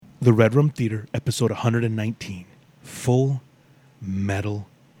The Red Room Theater, episode 119, Full Metal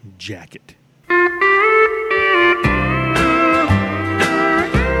Jacket.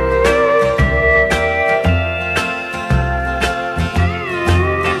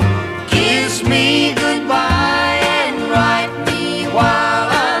 Kiss me goodbye and write me while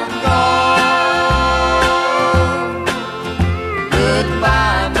I'm gone.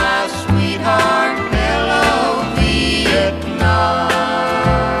 Goodbye, my sweetheart, hello, Vietnam.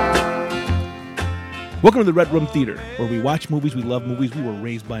 Welcome to the Red Room Theater, where we watch movies, we love movies, we were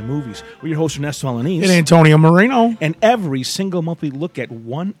raised by movies. We're your host, Ernesto Alanese. And Antonio Marino. And every single month we look at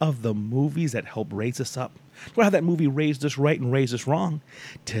one of the movies that helped raise us up. How that movie raised us right and raised us wrong.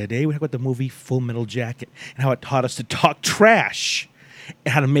 Today we talk about the movie Full Metal Jacket and how it taught us to talk trash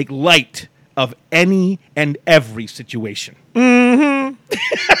and how to make light of any and every situation. Mm-hmm.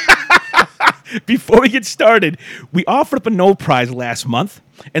 Before we get started, we offered up a no prize last month.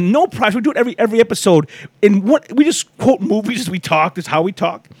 And no prize, we do it every episode. And we just quote movies as we talk. That's how we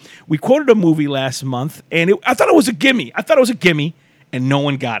talk. We quoted a movie last month, and I thought it was a gimme. And no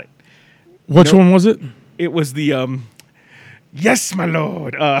one got it. Which one was it? It was the, yes, my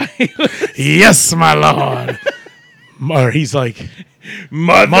lord. Yes, my lord. Or he's like,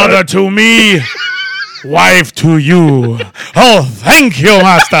 Mother to me, wife to you. Oh, thank you,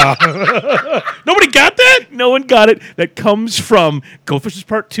 master. Nobody got that? No one got it. That comes from Ghostbusters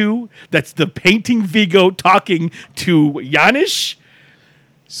Part 2. That's the painting Vigo talking to Janish.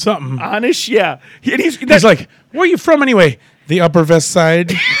 Something. Anish, yeah. He's like, where are you from anyway? The Upper West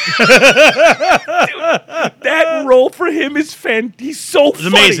Side. That role for him is he's so funny.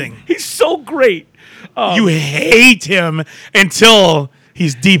 Amazing. He's so great. You hate him until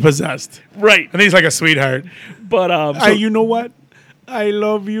he's depossessed. Right. And then he's like a sweetheart. But You know what? I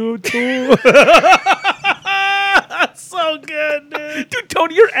love you too. so good, dude.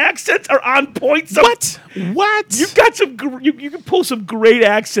 Tony, your accents are on point. What? You've got some. You can pull some great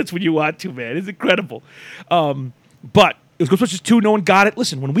accents when you want to, man. It's incredible. But it was Ghostbusters 2. No one got it.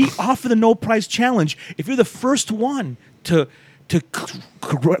 Listen, when we offer the no prize challenge, if you're the first one to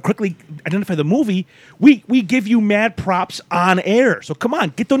correctly identify the movie, we give you mad props on air. So come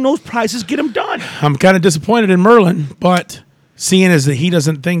on, get those prizes, get them done. I'm kind of disappointed in Merlin, but seeing as that he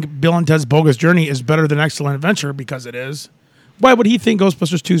doesn't think Bill and Ted's Bogus Journey is better than Excellent Adventure because it is, why would he think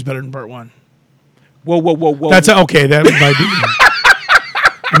Ghostbusters 2 is better than Part 1? Whoa. That's okay. That might be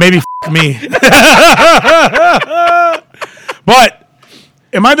maybe me. But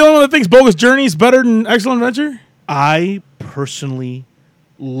am I the only one that thinks Bogus Journey is better than Excellent Adventure? I personally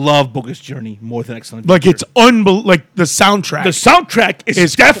love Bogus Journey more than Excellent Like Adventure. it's unbelievable. Like the soundtrack. The soundtrack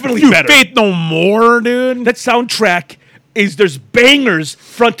is definitely better. Faith No More, dude. That soundtrack there's bangers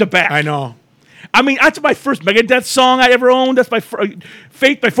front to back. I know. I mean, that's my first Megadeth song I ever owned. That's my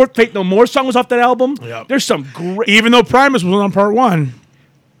Faith No More song was off that album. Yep. There's some great. Even though Primus was on Part 1.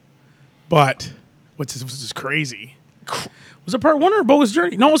 But this is crazy. Was it Part 1 or Bogus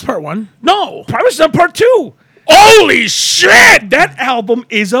Journey? No, it was Part 1. No. Primus is on Part 2. Holy shit! That album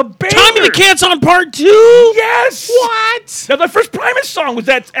is a banger. Tommy the Cat's on Part 2? Yes. What? That's my first Primus song was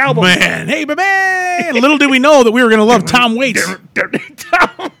that album. Man, hey, baby. Little did we know that we were going to love Tom Waits.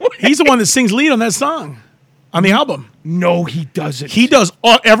 He's the one that sings lead on that song, on the album. No, he doesn't. He does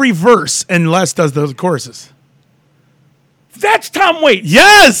every verse, and Les does the choruses. That's Tom Waits.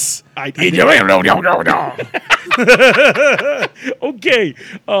 Yes! Okay.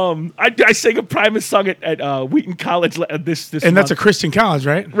 I sang a Primus song at Wheaton College this And month. that's a Christian college,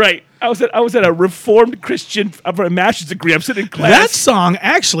 right? Right. I was at a Reformed Christian for a master's degree. I'm sitting in class. That song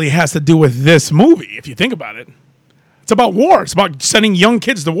actually has to do with this movie, if you think about it. It's about war. It's about sending young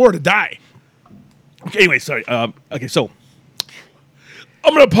kids to war to die. Okay, anyway, sorry. Okay, so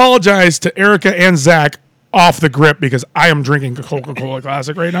I'm going to apologize to Erica and Zach off the grip because I am drinking a Coca-Cola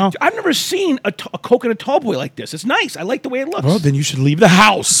Classic right now. I've never seen a Coke in a tall boy like this. It's nice. I like the way it looks. Well, then you should leave the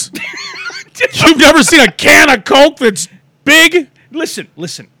house. You've never seen a can of Coke that's big? Listen.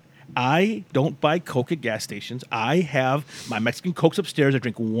 I don't buy Coke at gas stations. I have my Mexican Cokes upstairs. I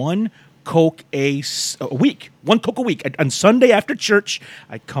drink one Coke a week. One Coke a week. On Sunday after church,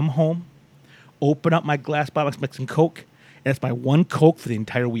 I come home, open up my glass bottle of Mexican Coke, and that's my one Coke for the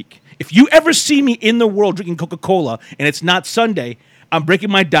entire week. If you ever see me in the world drinking Coca-Cola and it's not Sunday, I'm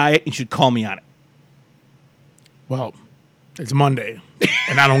breaking my diet and you should call me on it. Well, it's Monday,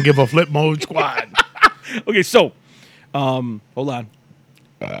 and I don't give a flip mode squad. Okay, so, hold on.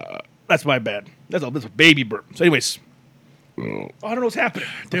 That's my bad. That's a baby burp. So anyways, I don't know what's happening.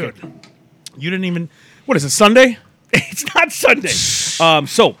 Dude, you didn't even... What is it, Sunday? It's not Sunday.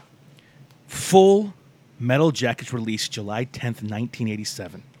 So, Full Metal Jackets released July 10th,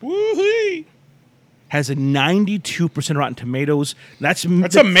 1987. Woo-hoo. Has a 92% Rotten Tomatoes. That's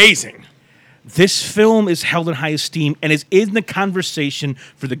amazing. This film is held in high esteem and is in the conversation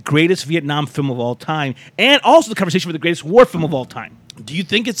for the greatest Vietnam film of all time, and also the conversation for the greatest war film of all time. Do you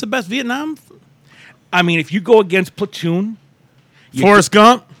think it's the best Vietnam? I mean, if you go against Platoon, Forrest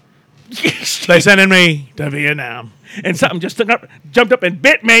Gump? They sending me to Vietnam. and something just jumped up and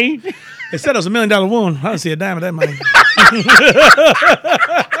bit me. They said it was $1 million wound. I don't see a dime of that money.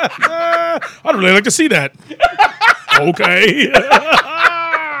 I'd really like to see that. Okay.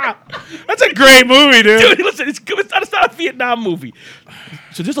 That's a great movie, dude. Dude, listen, it's good. It's not a Vietnam movie.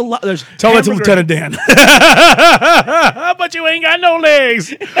 So there's a lot. Tell that to Lieutenant Dan. But you ain't got no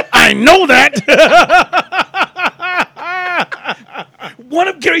legs. I know that. One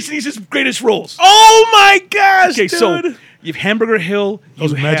of Gary Sinise's greatest roles. Oh my gosh, Okay, dude. so you have Hamburger Hill.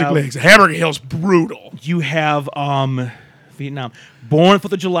 Those you magic have, legs. Hamburger Hill's brutal. You have Vietnam. Born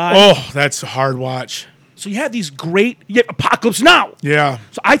 4th of July. Oh, that's a hard watch. So you have these great. You have Apocalypse Now. Yeah.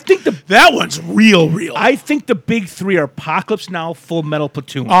 So I think That one's real. I think the big three are Apocalypse Now, Full Metal,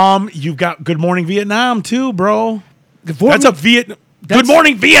 Platoon. You've got Good Morning Vietnam too, bro. The war- That's a Good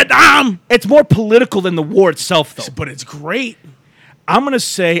Morning Vietnam. It's more political than the war itself, though. But it's great. I'm gonna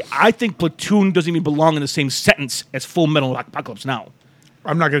say I think Platoon doesn't even belong in the same sentence as Full Metal and Apocalypse Now.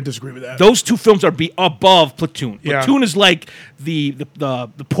 I'm not going to disagree with that. Those two films are above Platoon. Yeah. Platoon is like the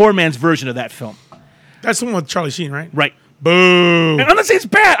poor man's version of that film. That's the one with Charlie Sheen, right? Right. Boo. And I'm not saying it's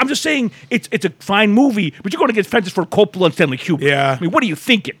bad. I'm just saying it's a fine movie, but you're going against Francis Ford Coppola and Stanley Kubrick. Yeah. I mean, what are you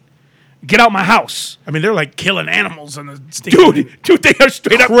thinking? Get out my house. I mean, they're like killing animals on the stage. Dude, they are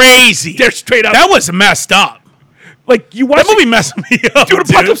straight up Crazy. They're straight up. That was messed up. Like you watch That movie messed me up. Dude,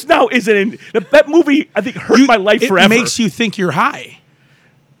 Apocalypse Now isn't. That movie I think hurt my life forever. It makes you think you're high.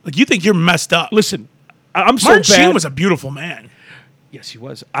 Like you think you're messed up. Listen. I'm so Martin bad. Sheen was a beautiful man. Yes, he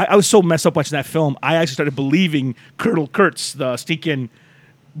was. I was so messed up watching that film. I actually started believing Colonel Kurtz, the sneaking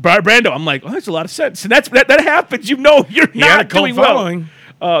Brando. I'm like, oh, that's a lot of sense. And that happens. You know, you're He had a not cult doing following.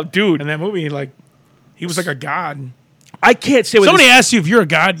 well. Dude, In that movie, like he was like a god. I can't say what Somebody asks you if you're a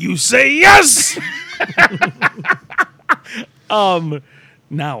god, you say yes.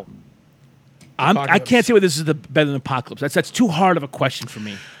 now. I Apocalypse. can't say whether this is better than Apocalypse. That's too hard of a question for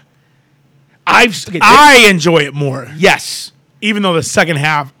me. I enjoy it more, yes, even though the second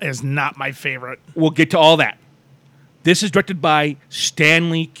half is not my favorite. we'll get to all that. This is directed by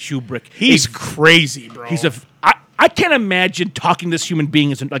Stanley Kubrick. He's crazy, bro. I can't imagine talking to this human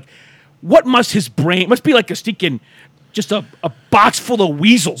being as like, what must his brain must be like a stinking, just a box full of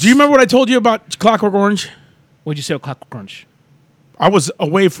weasels. Do you remember what I told you about Clockwork Orange? What'd you say about Clockwork Orange? I was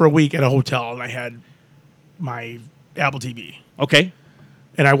away for a week at a hotel and I had my Apple TV. Okay.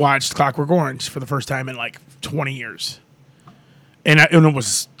 And I watched Clockwork Orange for the first time in like 20 years. And it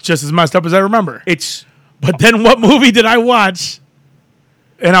was just as messed up as I remember. But then what movie did I watch?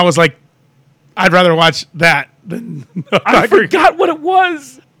 And I was like, I'd rather watch that than... I forgot what it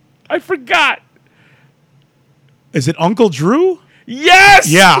was. I forgot. Is it Uncle Drew? Yes.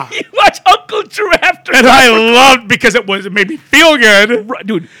 Yeah. You watch Uncle Drew after. And I loved because it made me feel good. Right,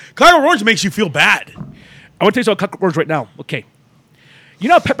 dude. Clockwork Orange makes you feel bad. I want to tell you something about Clockwork Orange right now. Okay. You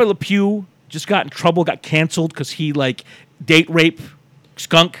know how Pepe Le Pew just got in trouble, got canceled because he like date rape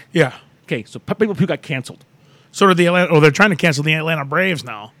skunk? Yeah. Okay, so Pepe Le Pew got canceled. Sort of they're trying to cancel the Atlanta Braves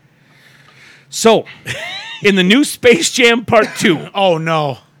now. So, in the new Space Jam Part 2, Oh,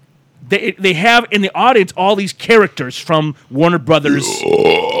 no. they have in the audience all these characters from Warner Brothers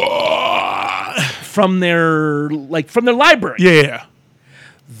from their library. Yeah.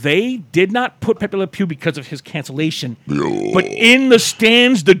 They did not put Pepe Le Pew because of his cancellation. But in the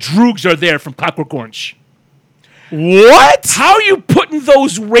stands, the Droogs are there from Clockwork Orange. What? How are you putting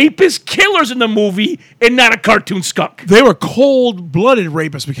those rapist killers in the movie and not a cartoon skunk? They were cold-blooded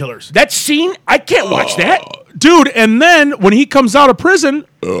rapist and killers. That scene, I can't watch that. Dude, and then when he comes out of prison,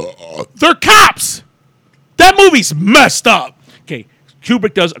 they're cops. That movie's messed up. Okay,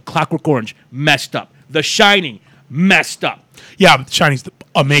 Kubrick does a Clockwork Orange, messed up. The Shining, messed up. Yeah, Shining's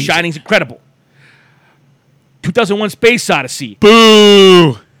amazing. Shining's incredible. 2001 Space Odyssey,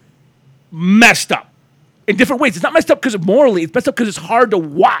 Boo. messed up. In different ways. It's not messed up because of morally. It's messed up because it's hard to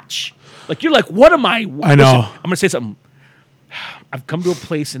watch. Like, you're like, what am I? I know. Listen, I'm going to say something. I've come to a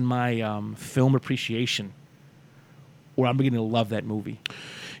place in my film appreciation where I'm beginning to love that movie.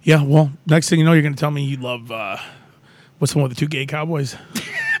 Yeah, well, next thing you know, you're going to tell me you love, what's the one with the two gay cowboys?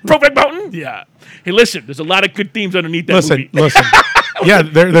 Brokeback Mountain? Yeah. Hey, listen, there's a lot of good themes underneath that movie. Listen. Yeah,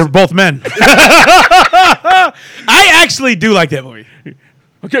 they're both men. I actually do like that movie.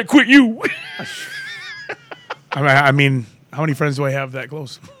 I can't quit you. I mean, how many friends do I have that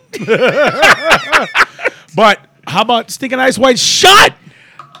close? But how about Stinking Ice White Shut?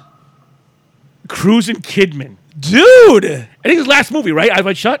 Cruise and Kidman. Dude. I think his last movie, right? Eyes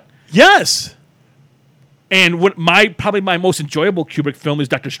Wide Shut. Yes. And what probably my most enjoyable Kubrick film is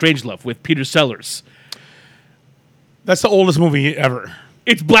Dr. Strangelove with Peter Sellers. That's the oldest movie ever.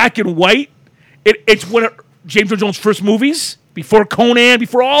 It's black and white. It's one of James Earl Jones' first movies, before Conan,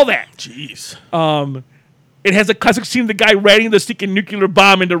 before all that. Jeez. It has a classic scene of the guy riding the stinking nuclear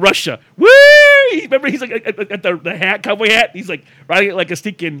bomb into Russia. Woo! Remember, he's like at the hat, cowboy hat. He's like riding it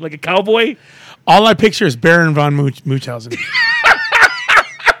like a cowboy. All I picture is Baron von Munchausen.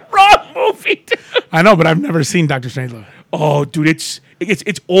 Wrong movie. I know, but I've never seen Dr. Strangelove. Oh, dude, it's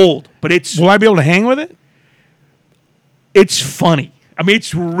old, but Will I be able to hang with it? it's funny. I mean,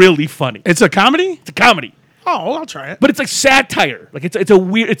 it's really funny. It's a comedy? It's a comedy, Oh, well, I'll try it. but it's like satire. Like it's a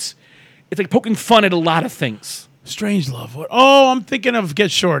weird. It's like poking fun at a lot of things. Strangelove. What? Oh, I'm thinking of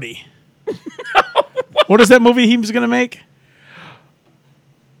Get Shorty. What is that movie he was going to make?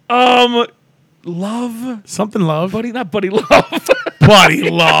 Love, Something Love. buddy, not Buddy Love. Buddy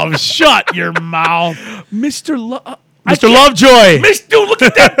Love. Shut your mouth. Mr. Love. Mr. Lovejoy. Dude, look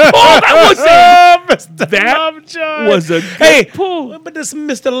at that pull. That was Mr. That Lovejoy. was a Hey, good pull. but this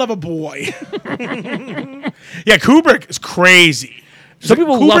Mr. Loverboy. Yeah, Kubrick is crazy. Some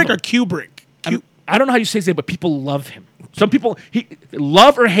people Kubrick love him. or Kubrick? I don't know how you say his name, but people love him. Some people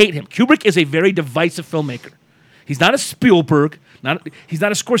love or hate him. Kubrick is a very divisive filmmaker. He's not a Spielberg. He's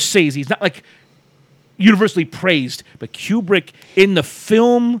not a Scorsese. He's not like universally praised. But Kubrick in the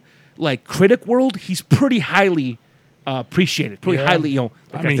film critic world, he's pretty highly appreciated. Pretty highly,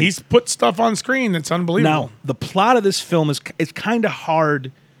 I mean, he's put stuff on screen that's unbelievable. Now the plot of this film is kind of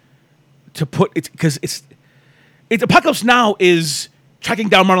hard to put. It's because it's Apocalypse Now is tracking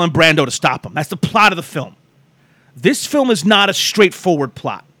down Marlon Brando to stop him. That's the plot of the film. This film is not a straightforward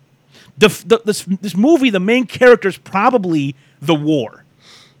plot. This movie, the main character is probably the war.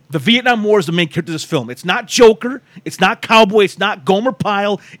 The Vietnam War is the main character of this film. It's not Joker. It's not Cowboy. It's not Gomer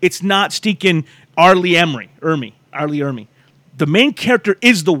Pyle. It's not stinking Arlie Ermy. The main character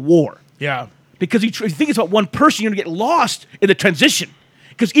is the war. Yeah. Because if you think it's about one person, you're going to get lost in the transition.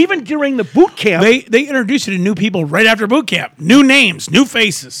 Because even during the boot camp... They introduce you to new people right after boot camp. New names, new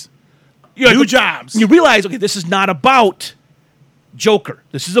faces, new jobs. You realize, okay, this is not about Joker.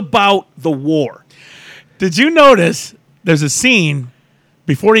 This is about the war. Did you notice there's a scene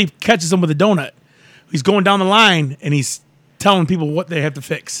before he catches them with a donut? He's going down the line and he's telling people what they have to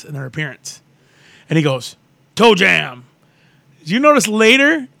fix in their appearance. And he goes, toe jam. Did you notice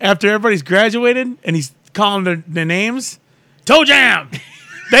later, after everybody's graduated and he's calling their names? Toe jam.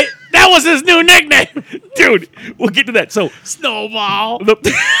 That was his new nickname. Dude, we'll get to that. So, Snowball.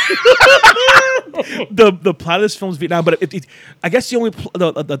 the plot of this film is Vietnam, but I guess the only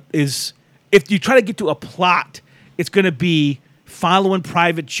is if you try to get to a plot, it's going to be following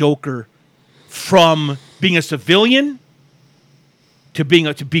Private Joker from being a civilian to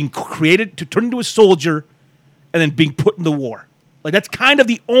being created to turn into a soldier, and then being put in the war. Like that's kind of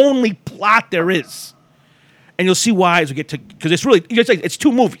the only plot there is, and you'll see why as we get to because it's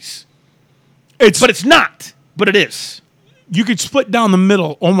two movies. But it's not. But it is. You could split down the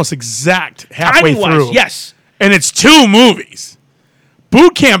middle almost exact halfway Timing-wise, through. yes. And it's two movies.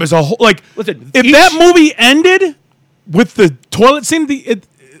 Boot camp is a whole Listen, if that movie ended with the toilet scene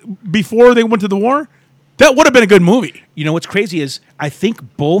before they went to the war, that would have been a good movie. You know what's crazy is I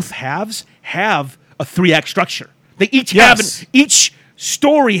think both halves have a 3-act structure. They each Yes. each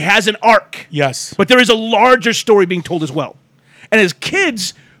story has an arc. Yes. But there is a larger story being told as well. And as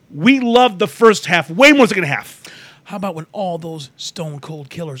kids, we loved the first half way more than the second half. How about when all those stone cold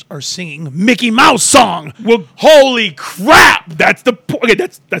killers are singing Mickey Mouse song? Well, Holy crap! that's the point. Okay,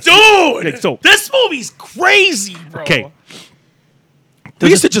 that's Dude! Okay, so this movie's crazy, bro. okay, We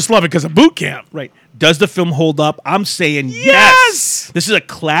used to just love it because of boot camp. right. Does the film hold up? I'm saying yes. Yes! This is a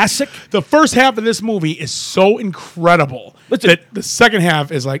classic. The first half of this movie is so incredible Listen. that the second half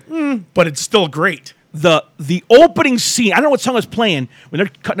is like, but it's still great. The opening scene. I don't know what song is playing when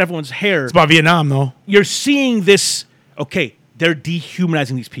they're cutting everyone's hair. It's about Vietnam, though. You're seeing this. Okay, they're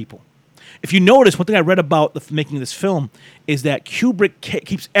dehumanizing these people. If you notice, one thing I read about the making of this film is that Kubrick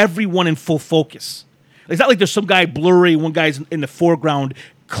keeps everyone in full focus. It's not like there's some guy blurry, one guy's in the foreground,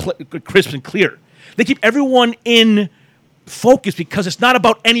 crisp and clear. They keep everyone in focus because it's not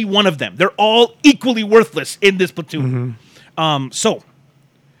about any one of them. They're all equally worthless in this platoon. So,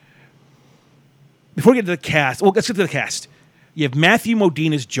 before we get to the cast, well, let's get to the cast. You have Matthew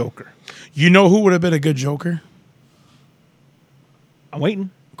Modine as Joker. You know who would have been a good Joker? I'm waiting.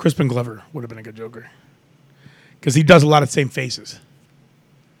 Crispin Glover would have been a good Joker. Because he does a lot of the same faces.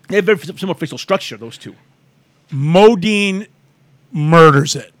 They have very similar facial structure, those two. Modine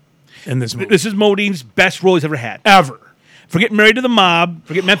murders it in this movie. This is Modine's best role he's ever had. Ever. Forget Married to the Mob.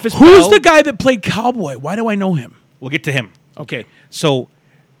 Forget Memphis Who's Belle. the guy that played Cowboy? Why do I know him? We'll get to him. Okay, so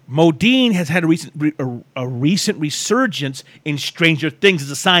Modine has had a recent resurgence in Stranger Things as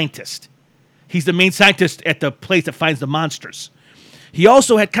a scientist. He's the main scientist at the place that finds the monsters. He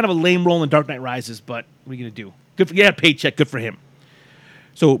also had kind of a lame role in Dark Knight Rises, but what are you going to do? Good for, he had a paycheck. Good for him.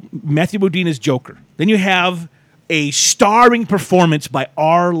 So Matthew Modine is Joker. Then you have a starring performance by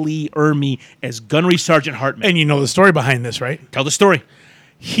R. Lee Ermey as Gunnery Sergeant Hartman. And you know the story behind this, right? Tell the story.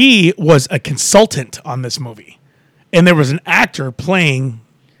 He was a consultant on this movie. And there was an actor playing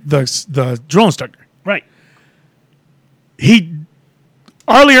the drill instructor. Right.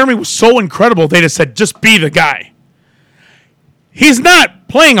 R. Lee Ermey was so incredible, they just said, just be the guy. He's not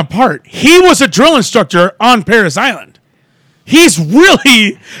playing a part. He was a drill instructor on Paris Island.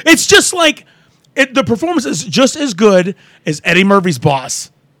 It's just like, the performance is just as good as Eddie Murphy's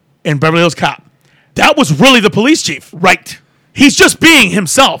boss in Beverly Hills Cop. That was really the police chief. Right. He's just being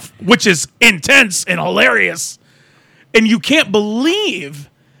himself, which is intense and hilarious. And you can't believe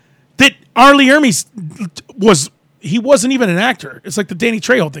that R. Lee Ermey he wasn't even an actor. It's like the Danny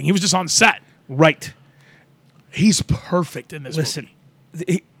Trejo thing. He was just on set. Right. He's perfect in this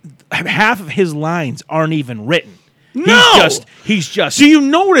movie. Half of his lines aren't even written. No! He's just. Do you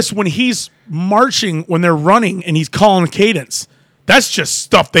notice when he's marching, when they're running, and he's calling cadence? That's just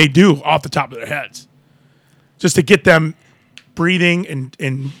stuff they do off the top of their heads. Just to get them breathing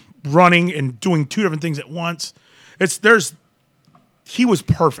and running and doing two different things at once. He was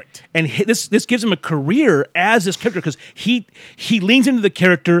perfect. And this gives him a career as this character because he leans into the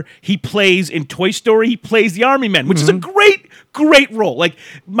character. He plays in Toy Story. He plays the Army Man, which is a great role. Like,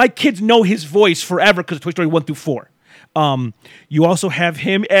 my kids know his voice forever because of Toy Story 1 through 4. You also have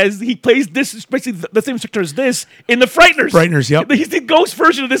him as he plays this, basically the same character as this in The Frighteners. Frighteners, yep. He's the ghost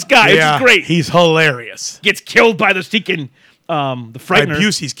version of this guy. Yeah, it's great. He's hilarious. Gets killed by the Deacon, the By Frightener.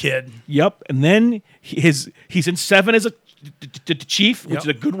 Busey's kid. Yep. And then he's in 7 as a chief, which Yep. is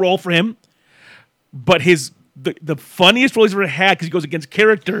a good role for him. But the funniest role he's ever had, because he goes against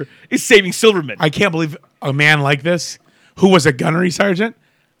character, is Saving Silverman. I can't believe a man like this, who was a gunnery sergeant,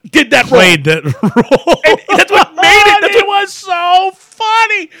 did that played that role. And that's what made it. That's It was so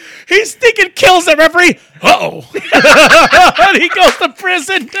funny. He's thinking kills the referee. Uh-oh. And he goes to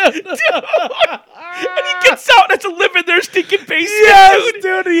prison. And he gets out and has to live in their stinking basement. Yes,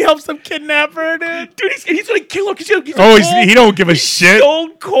 dude. He helps them kidnap her, dude. Dude, he's gonna kill her because He don't give a shit.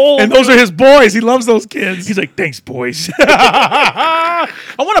 Stone cold. And those are his boys. He loves those kids. He's like, thanks, boys. I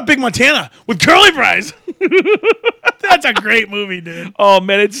want a Big Montana with curly fries. That's a great movie, dude. Oh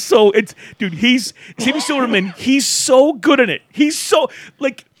man, dude. He's Saving Silverman. He's so good in it. He's so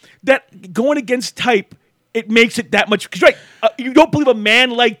like that going against type. It makes it that much. Cause right, you don't believe a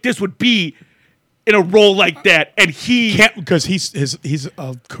man like this would be in a role like that, and he Can't because he's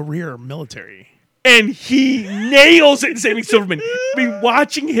a career military. and he nails it in Saving Silverman. I mean,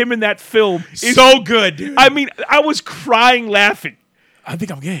 watching him in that film is So good, dude. I mean, I was crying laughing. I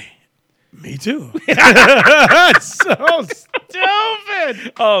think I'm gay. Me too. That's so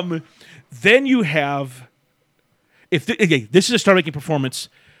stupid. Then you have, this is a star-making performance.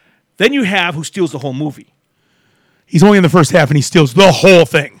 Then you have who steals the whole movie. He's only in the first half and he steals the whole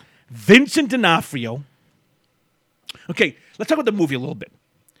thing. Vincent D'Onofrio. Okay, let's talk about the movie a little bit.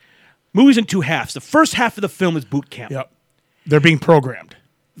 Movie's in two halves. The first half of the film is boot camp. Yep. They're being programmed.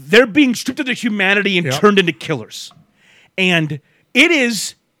 They're being stripped of their humanity and Yep. turned into killers. And it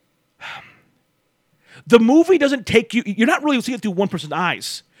is... The movie doesn't take you... You're not really seeing it through one person's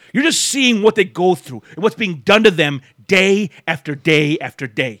eyes. You're just seeing what they go through and what's being done to them day after day after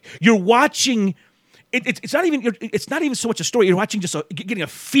day. You're watching... It's not even so much a story. You're watching just getting a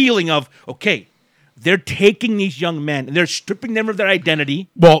feeling of, okay, they're taking these young men and they're stripping them of their identity.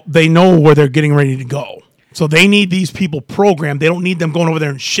 Well, they know where they're getting ready to go. So they need these people programmed. They don't need them going over there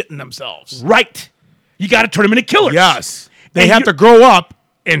and shitting themselves. Right. You got to turn them into killers. Yes. They And have to grow up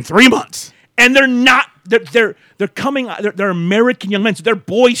in 3 months. And they're not. They're coming. They're American young men. So they're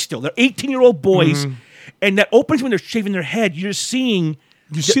boys still. They're 18-year-old boys. Mm-hmm. And that opens when they're shaving their head. You're just seeing.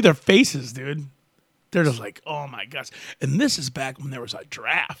 You see their faces, dude. They're just like, oh my gosh. And this is back when there was a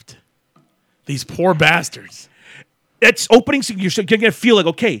draft. These poor bastards. That's opening. You're going to feel like,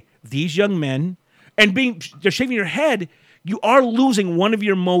 okay, these young men, and they're shaving your head. You are losing one of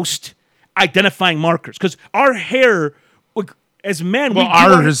your most identifying markers because our hair, as men, Well,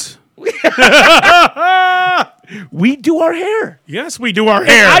 ours We do our hair. Yes, we do our And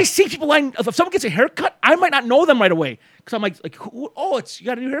hair. I see people. If someone gets a haircut, I might not know them right away because I'm like, oh, you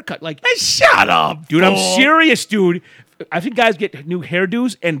got a new haircut. Like, Hey, shut up, dude, I'm fool. serious, dude. I think guys get new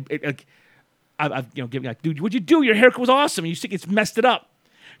hairdos, and I've given like, dude, what'd you do? Your haircut was awesome. And you think it's messed it up.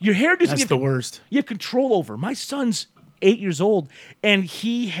 Your hairdos, That's the worst. You have control over. My son's 8 years old, and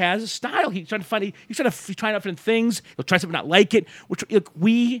he has a style. He's trying to find. He's trying out different things. He'll try something, not like it.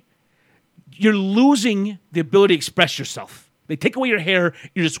 You're losing the ability to express yourself. They take away your hair.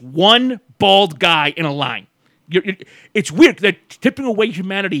 You're just one bald guy in a line. It's weird. They're tipping away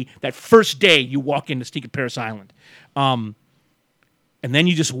humanity that first day you walk into Sneaking Paris Island. And then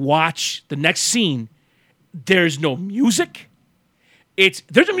you just watch the next scene. There's no music.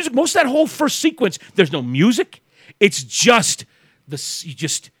 There's no music. Most of that whole first sequence, there's no music. It's just you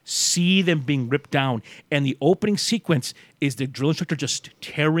just see them being ripped down. And the opening sequence is the drill instructor just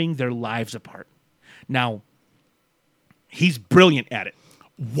tearing their lives apart. Now, he's brilliant at it.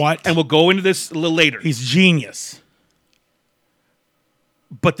 What? And we'll go into this a little later. He's genius.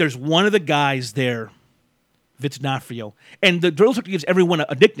 But there's one of the guys there, Vince D'Onofrio, and the drill instructor gives everyone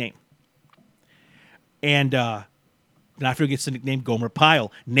a nickname. And D'Onofrio gets the nickname Gomer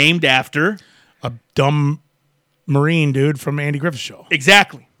Pyle, named after... A dumb Marine dude from Andy Griffith's show.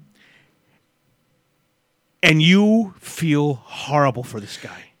 Exactly. And you feel horrible for this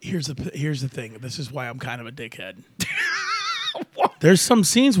guy. Here's the thing. This is why I'm kind of a dickhead. There's some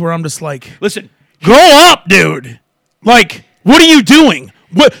scenes where I'm just like, Listen, grow up, dude. Like, what are you doing?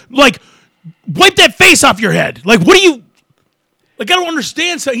 What? Like, wipe that face off your head. Like, what are you? Like, I don't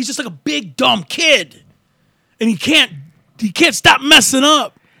understand. So he's just like a big dumb kid, and he can't stop messing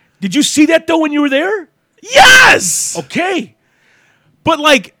up. did you see that, though, when you were there? Yes. Okay. But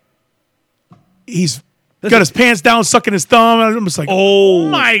like, he's got his pants down, sucking his thumb. And I'm just like, Oh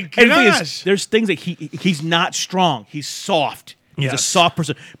my And the thing is, gosh. there's things that he's not strong. He's soft. He's a Yes. soft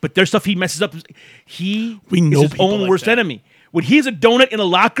person. But there's stuff he messes up. We He know is his people own like worst that. enemy. When he has a donut in a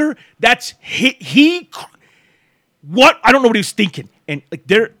locker, that's what I don't know what he was thinking. And like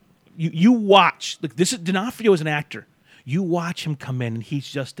you watch, like this is D'Onofrio as an actor. You watch him come in, and he's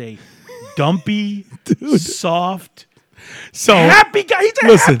just a dumpy, soft, So happy guy. He's a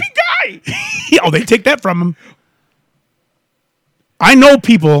listen. happy guy. oh, they take that from him. I know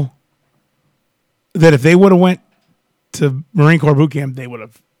people that if they would have went to Marine Corps boot camp, they would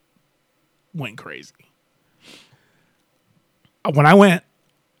have went crazy. When I went,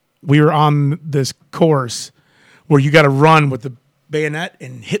 we were on this course where you got to run with the bayonet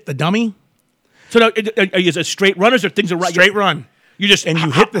and hit the dummy. So now, is it straight runners or things are right? Straight run. You just And you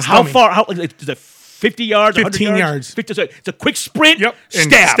hit this How dummy. far? How is it 50 yards? 100 15 yards. 50, so it's a quick sprint. Yep.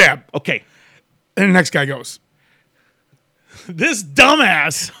 And Stab. stab. Okay. And the next guy goes, this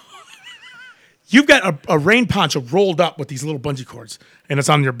dumbass. You've got a rain poncho rolled up with these little bungee cords, and it's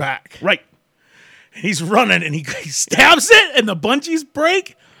on your back. Right. He's running, and he stabs it, and the bungees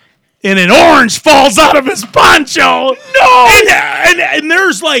break, and an orange falls out of his poncho. No! And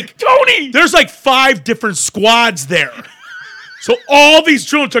there's like, Tony! there's like 5 different squads there. So all these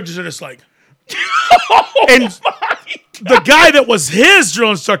drill instructors are just like, and the guy that was his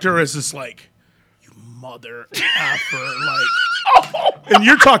drill instructor is just like, you mother effer, like, and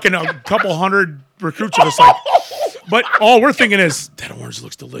you're talking a couple hundred recruits are just like, but all we're thinking is that orange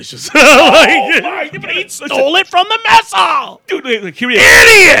looks delicious. Like, he stole it from the mess hall. Dude, look, here he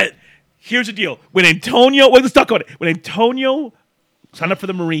is. Idiot. Here's the deal. When Antonio, let's talk about it. When Antonio signed up for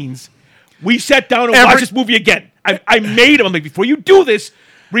the Marines, we sat down and watched this movie again. I made him. I'm like, before you do this,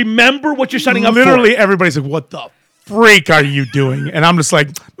 remember what you're signing up for. Literally, everybody's like, "What the freak are you doing?" And I'm just like,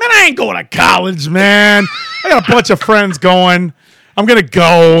 "Man, I ain't going to college, man. I got a bunch of friends going. I'm gonna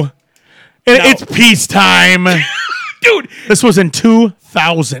go, and Now- it's peacetime." Dude. This was in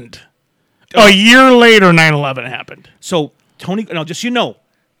 2000. A year later, 9/11 happened. So Tony, now just so you know,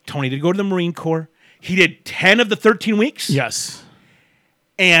 Tony did go to the Marine Corps. He did 10 of the 13 weeks. Yes,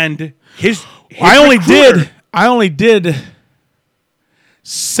 And his I only recruiter- did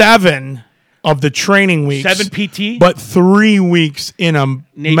 7 of the training weeks. 7 PT? but 3 weeks in a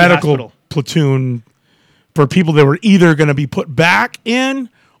Navy medical hospital. platoon for people that were either going to be put back in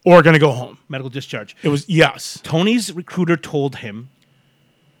or going to go home. medical discharge. It was yes. Tony's recruiter told him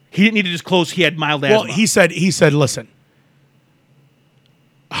he didn't need to disclose he had mild Well, asthma. he said, listen,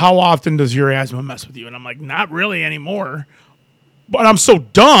 how often does your asthma mess with you? And I'm like, not really anymore. But I'm so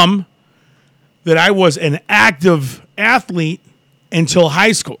dumb that I was an active athlete until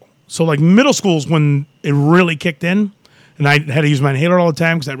high school. So like middle school is when it really kicked in. And I had to use my inhaler all the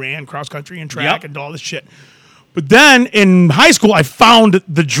time because I ran cross country and track Yep. and all this shit. But then in high school, I found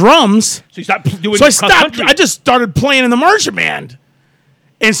the drums. So you stopped doing So I cross stopped. country. I just started playing in the marching band.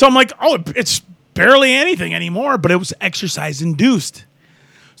 And so I'm like, oh, it's barely anything anymore, but it was exercise induced.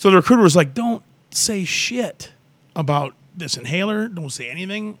 So the recruiter was like, don't say shit about this inhaler. Don't say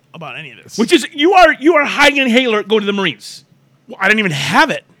anything about any of this. Which is you are hiding an inhaler going to the Marines. Well, I didn't even have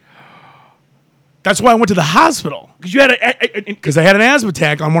it. That's why I went to the hospital. Because you had Because I had an asthma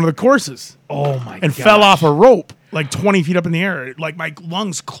attack on one of the courses. oh my god. And fell off a rope like 20 feet up in the air. Like my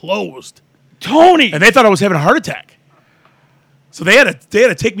lungs closed. Tony. And they thought I was having a heart attack. So they had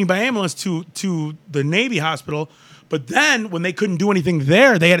to take me by ambulance to the Navy hospital. But then when they couldn't do anything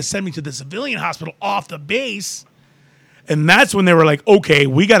there, they had to send me to the civilian hospital off the base. And that's when they were like, okay,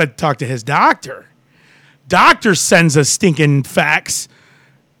 we got to talk to his doctor. Doctor sends us stinking fax.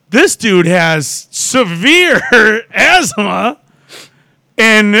 This dude has severe asthma.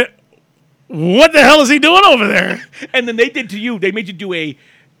 And what the hell is he doing over there? And then they did to you. They made you do a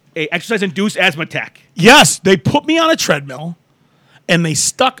exercise-induced asthma attack. Yes, they put me on a treadmill. And they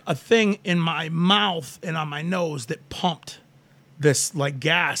stuck a thing in my mouth and on my nose that pumped this like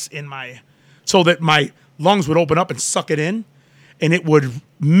gas in my, so that my lungs would open up and suck it in, and it would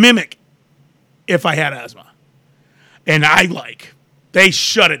mimic if I had asthma. And they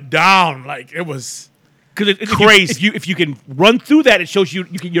shut it down. Like it was crazy. If you can run through that, it shows your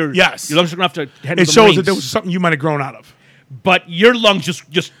lungs are enough to handle It the shows Marines. that there was something you might have grown out of. But your lungs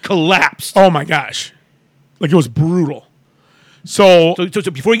just collapsed. Oh my gosh, like it was brutal. So So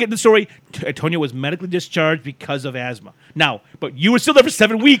before you get into the story, Antonio was medically discharged because of asthma. Now, but you were still there for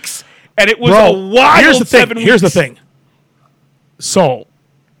 7 weeks, and it was a wild here's the thing. 7 weeks. Here's the thing. So,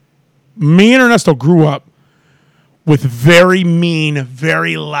 me and Ernesto grew up with very mean,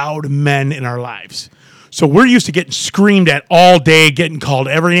 very loud men in our lives. So we're used to getting screamed at all day, getting called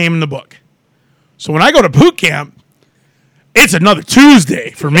every name in the book. So when I go to boot camp, it's another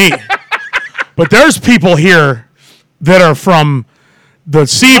Tuesday for me. But there's people here that are from the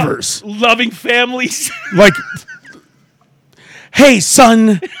Seavers. Loving families. Like, hey,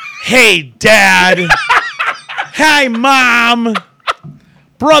 son. Hey, dad. Hi, mom.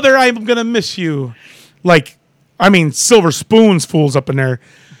 Brother, I'm going to miss you. Like, I mean, silver spoons fools up in there.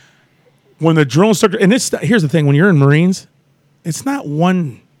 When the drill instructor, and here's the thing, when you're in Marines, it's not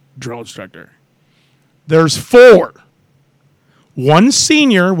one drill instructor. There's 4. One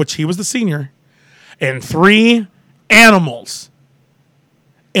senior, which he was the senior, and 3 animals.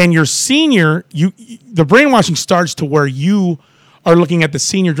 And your senior, the brainwashing starts to where you are looking at the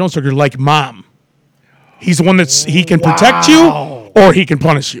senior drill instructor like mom. He's the one he can protect you or he can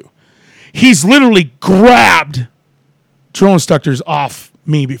punish you. He's literally grabbed drill instructors off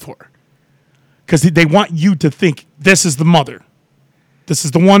me before. Because they want you to think this is the mother. This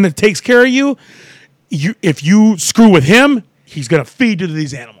is the one that takes care of you. If you screw with him, he's going to feed you to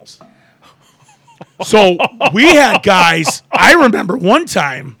these animals. So we had guys, I remember one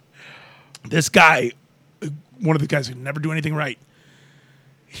time, this guy, one of the guys who never do anything right,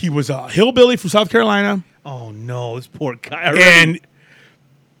 he was a hillbilly from South Carolina. Oh, no, this poor guy. Already. And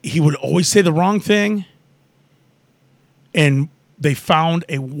he would always say the wrong thing. And they found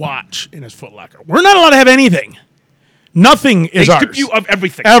a watch in his footlocker. We're not allowed to have anything. Nothing is they ours. strip you of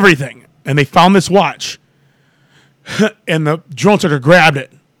everything. Everything. And they found this watch. And the drill instructor grabbed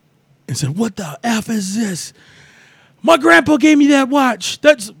it and said, "What the F is this? My grandpa gave me that watch.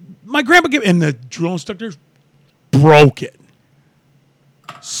 My grandpa gave." And the drill instructor broke it.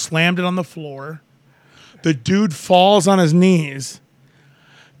 Slammed it on the floor. The dude falls on his knees.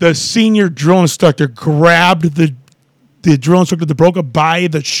 The senior drill instructor grabbed the drill instructor that broke it by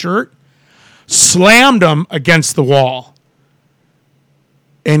the shirt, slammed him against the wall.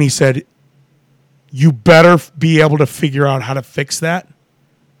 And he said, "You better be able to figure out how to fix that,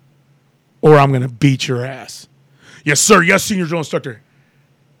 or I'm going to beat your ass." "Yes, sir. Yes, senior drill instructor."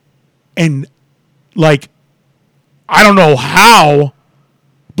 And, like, I don't know how,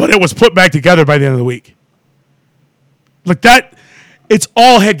 but it was put back together by the end of the week. Like that, it's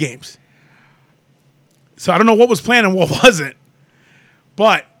all head games. So I don't know what was planned and what wasn't.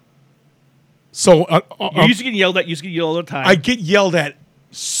 But, so. You used to get yelled at. You used to get yelled all the time. I get yelled at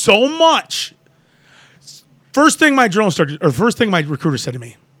so much. First thing my recruiter said to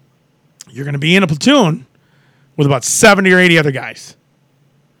me, "You're going to be in a platoon with about 70 or 80 other guys.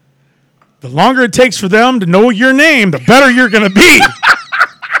 The longer it takes for them to know your name, the better you're going to be."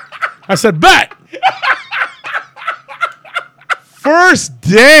 I said, "Bet." First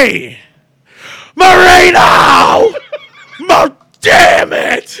day, Marino! Damn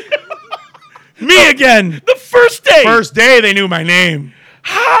it! Me again. the first day. First day, they knew my name.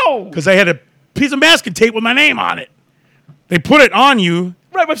 How? Because I had to piece of masking tape with my name on it. They put it on you.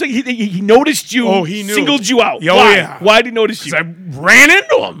 Right, but I'm saying he noticed you. Oh, he knew. Singled you out. Oh, Why? yeah. Why did he notice you? I ran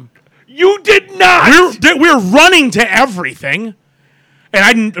into him. You did not. We were running to everything, and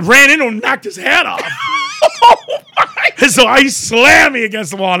I ran into him and knocked his hat off. Oh my! And so I slammed me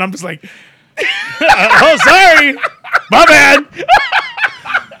against the wall, and I'm just like, oh, sorry. My bad.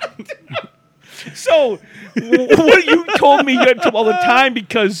 So, what you told me you had trouble all the time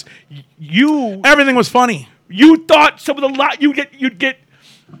because Everything was funny. you thought some of the you'd get.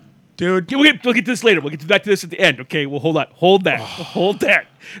 Dude. We'll get to this later. We'll get back to this at the end. Okay, well, hold on. Hold that.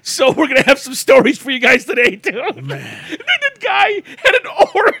 So we're going to have some stories for you guys today, too. Man. The guy had an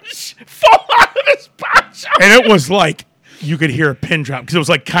orange fall out of his poncho. And it was like, you could hear a pin drop because it was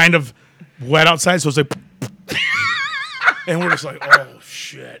like kind of wet outside. So it was like, and we're just like, oh,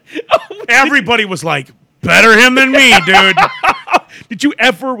 shit. Everybody was like, better him than me, dude.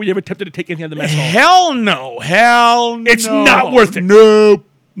 Were you ever tempted to take anything out of the mess hall? Hell no. It's not worth it. Nope.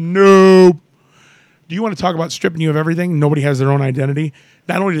 Do you want to talk about stripping you of everything? Nobody has their own identity.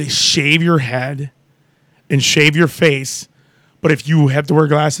 Not only do they shave your head and shave your face, but if you have to wear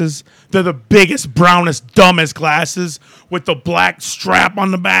glasses, they're the biggest, brownest, dumbest glasses with the black strap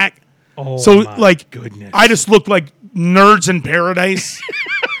on the back. Oh, so, my like, goodness. I just look like Nerds in Paradise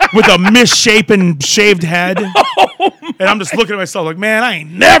with a misshapen, shaved head. And I'm just looking at myself like, man, I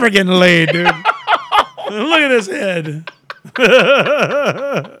ain't never getting laid, dude. Look at this head.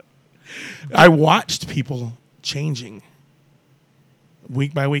 I watched people changing.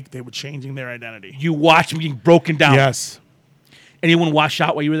 Week by week, they were changing their identity. You watched them getting broken down. Yes. Anyone wash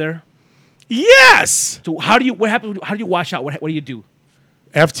out while you were there? Yes. So what happened? How do you wash out? What do you do?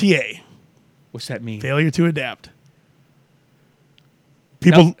 FTA. What's that mean? Failure to adapt.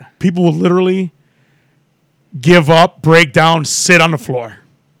 People will literally give up, break down, sit on the floor.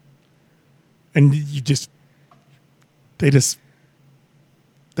 And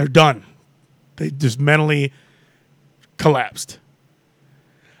they're done. They just mentally collapsed.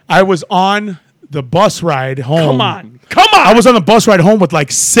 I was on the bus ride home. Come on. I was on the bus ride home with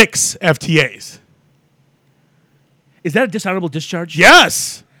like 6 FTAs. Is that a dishonorable discharge?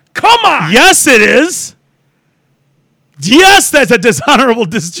 Yes. Come on. Yes, it is. Yes, that's a dishonorable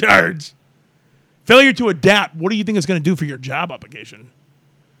discharge. Failure to adapt. What do you think it's going to do for your job application?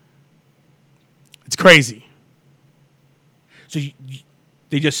 It's crazy. So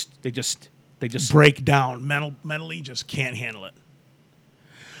they just Break down. Mentally just can't handle it.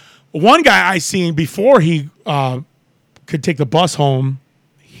 One guy I seen before he could take the bus home,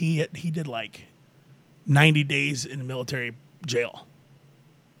 he did like 90 days in military jail.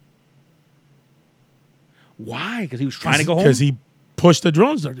 Why? Because he was trying to go home? Because he pushed the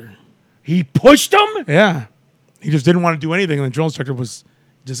drill instructor. He pushed him? Yeah. He just didn't want to do anything, and the drill instructor was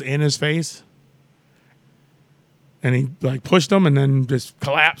just in his face. And he like pushed him and then just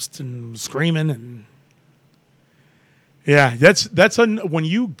collapsed and screaming and yeah, when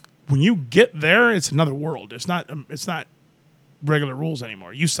you get there, it's another world. It's not regular rules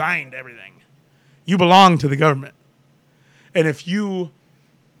anymore. You signed everything. You belong to the government. And if you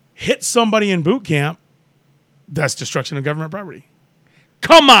hit somebody in boot camp, that's destruction of government property.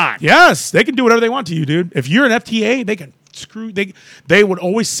 Come on. Yes, they can do whatever they want to you, dude. If you're an FTA, they can they would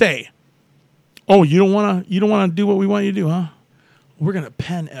always say, "Oh, you don't want to do what we want you to do, huh? We're going to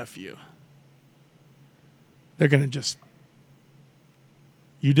pen F you." They're going to just,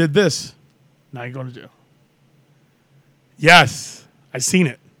 you did this, now you're going to jail. Yes, I've seen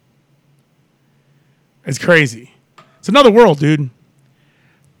it. It's crazy. It's another world, dude.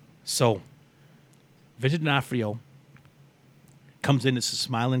 So, Vincent D'Onofrio comes in as a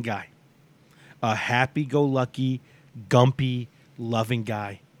smiling guy, a happy-go-lucky, gumpy, loving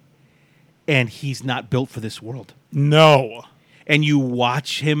guy, and he's not built for this world. No. And you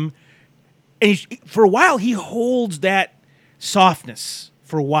watch him, and for a while he holds that softness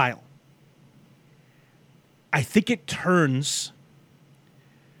for a while. I think it turns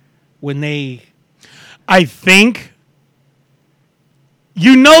when they... I think...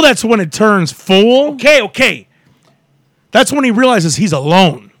 You know that's when it turns full. Okay. That's when he realizes he's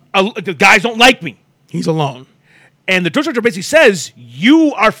alone. The guys don't like me. He's alone. And the drill instructor basically says,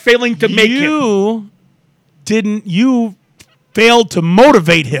 you are failing to make him. You failed to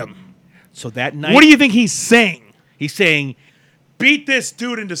motivate him. So that night... What do you think he's saying? He's saying... Beat this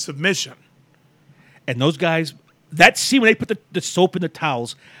dude into submission. And those guys... That scene when they put the soap in the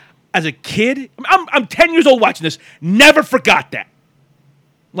towels, as a kid... I'm 10 years old watching this. Never forgot that.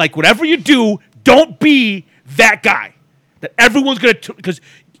 Like, whatever you do, don't be that guy. That everyone's going to... Because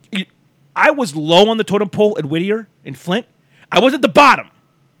I was low on the totem pole at Whittier in Flint. I was at the bottom.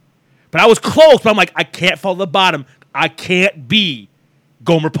 But I was close, but I'm like, I can't fall to the bottom. I can't be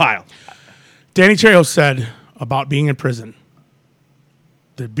Gomer Pyle. Danny Trejo said about being in prison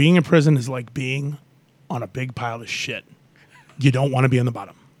that being in prison is like being on a big pile of shit. You don't want to be on the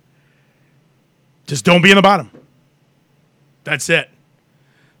bottom. Just don't be in the bottom. That's it.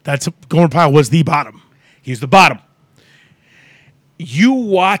 Gomer Pyle was the bottom. He's the bottom. You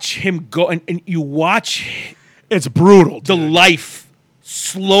watch him go, and you watch It's brutal. the life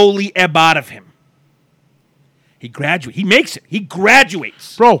slowly ebb out of him. He graduates. He makes it. He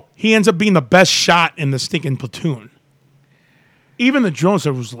graduates. Bro, he ends up being the best shot in the stinking platoon. Even the drone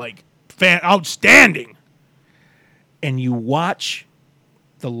server was like outstanding. And you watch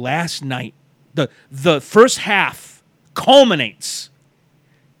the last night, the first half culminates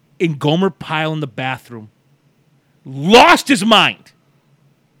in Gomer Pyle in the bathroom. Lost his mind.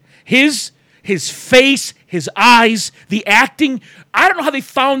 His face, his eyes, the acting. I don't know how they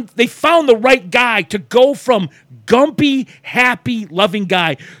found the right guy to go from gumpy, happy, loving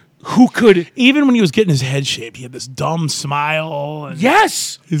guy who could. Even when he was getting his head shaved, he had this dumb smile. And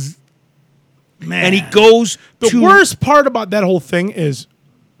Yes. man. And he goes The worst part about that whole thing is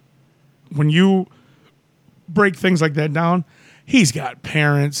when you break things like that down, he's got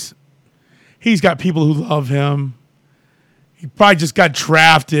parents. He's got people who love him. He probably just got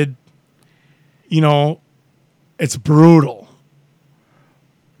drafted. You know, it's brutal.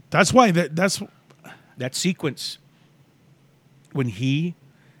 That's why that's that sequence when he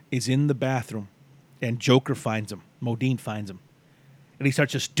is in the bathroom and Joker finds him, Modine finds him, and he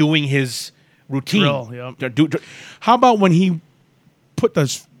starts just doing his routine. Drill, yep. Do- How about when he put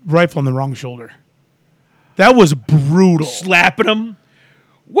the rifle on the wrong shoulder? That was brutal. slapping him.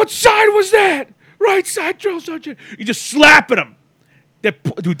 What side was that? Right side, drill sergeant. You just slapping him.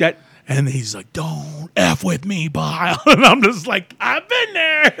 That. And he's like, "Don't F with me, Pyle." And I'm just like, "I've been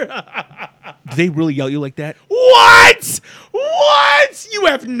there." Do they really yell at you like that? What? What? You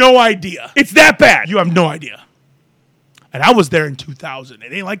have no idea. It's that bad. You have no idea. And I was there in 2000.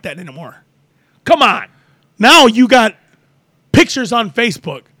 It ain't like that anymore. Come on. Now you got pictures on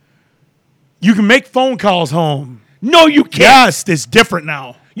Facebook. You can make phone calls home. No, you can't. Yes, it's different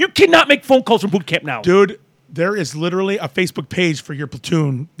now. You cannot make phone calls from boot camp now. Dude, there is literally a Facebook page for your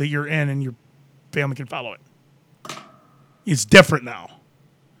platoon that you're in and your family can follow it. It's different now.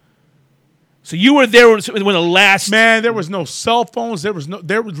 So you were there when the last. Man, there was no cell phones. There was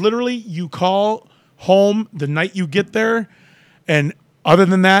literally, you call home the night you get there. And other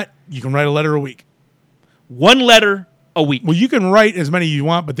than that, you can write a letter a week. One letter a week. Well, you can write as many as you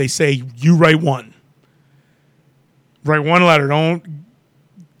want, but they say you write one. Write one letter. Don't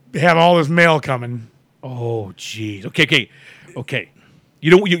have all this mail coming. Oh, jeez. Okay. You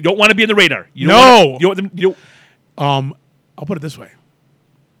don't want to be on the radar. You don't No. wanna- you don't want them. You don't. I'll put it this way.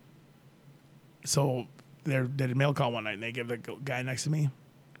 So they did a mail call one night, and they gave the guy next to me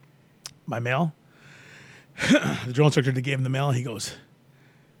my mail. The drill instructor that gave him the mail, he goes,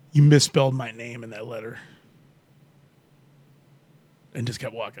 "You misspelled my name in that letter," and just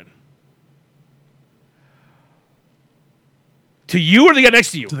kept walking. To you or the guy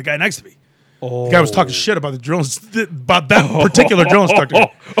next to you? To the guy next to me. Oh. The guy was talking shit about about that particular drill instructor.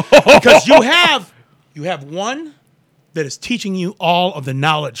 Because you have one that is teaching you all of the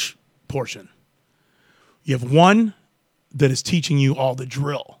knowledge portion. You have one that is teaching you all the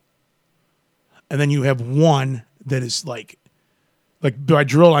drill. And then you have one that is like by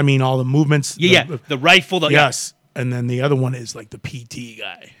drill, I mean all the movements. The rifle. Yes. And then the other one is like the PT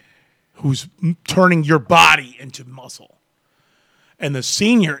guy who's turning your body into muscle. And the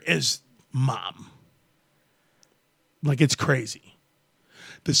senior is mom. Like, it's crazy.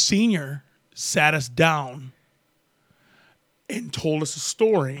 The senior sat us down and told us a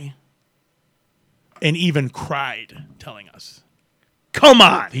story and even cried telling us. Come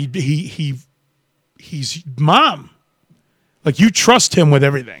on. He's mom. Like, you trust him with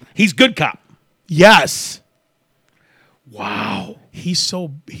everything. He's good cop. Yes. Wow.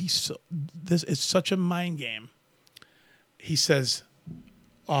 This is such a mind game. He says,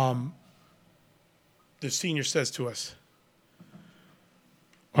 the senior says to us,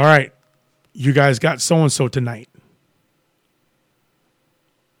 "All right, you guys got so-and-so tonight.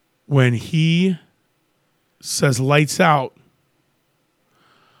 When he says lights out,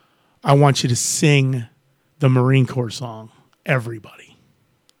 I want you to sing the Marine Corps song, everybody."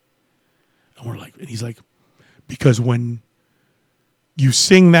 And he's like, "Because when you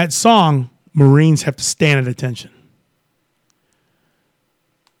sing that song, Marines have to stand at attention."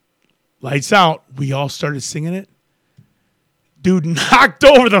 Lights out. We all started singing it. Dude knocked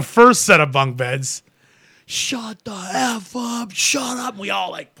over the first set of bunk beds, shut the F up, shut up. We all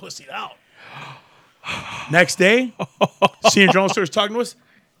like pussied out. Next day, senior drone instructor's talking to us.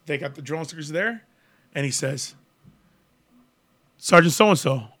 They got the drone instructors there. And he says, Sergeant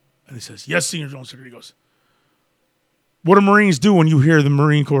so-and-so. And he says, yes, senior drone instructor. He goes, what do Marines do when you hear the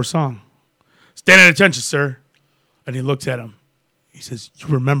Marine Corps song? Stand at attention, sir. And he looks at him. He says, you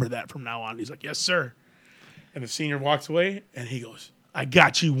remember that from now on. He's like, yes, sir. And the senior walks away, and he goes, I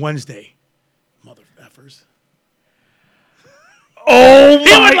got you Wednesday, mother effers. Oh,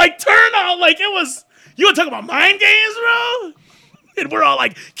 He would like turn on like it was, you want to talk about mind games, bro? And we're all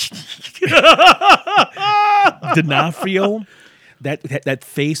like, D'Onofrio, that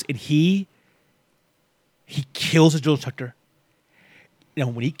face, and he kills a drill instructor. You know,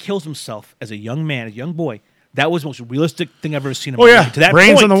 when he kills himself as a young man, a young boy, that was the most realistic thing I've ever seen. oh yeah, to that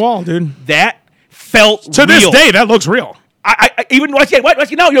brains point, on the wall, dude. That felt To this real. day, that looks real. I even watching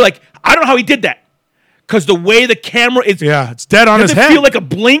it now, you're like, I don't know how he did that. Because the way the camera is, Yeah, it's dead on his doesn't head. feel like a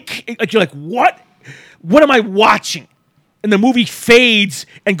blink. Like you're like, what? What am I watching? And the movie fades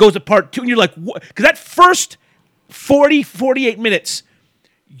and goes to part 2, and you're like, what? Because that first 48 minutes,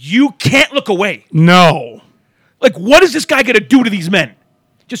 you can't look away. No. Like, what is this guy going to do to these men?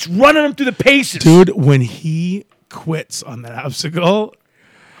 Just running them through the paces. Dude, when he quits on that obstacle,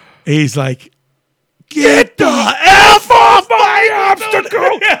 he's like, get the F off my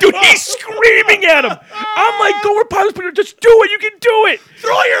obstacle! Dude, he's screaming at him. I'm like, go where pilots, but just do it. You can do it.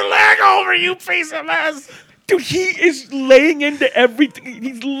 Throw your leg over, you piece of ass! Dude, he is laying into everything.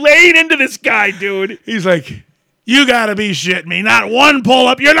 He's laying into this guy, dude. He's like, you gotta be shitting me. Not one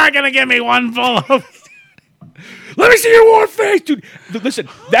pull-up. You're not gonna give me one pull-up. Let me see your war face, dude. Listen,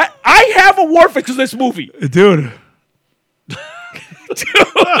 that I have a war face because of this movie. Dude.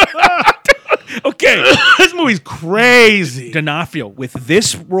 Okay. This movie's crazy. D'Onofrio, with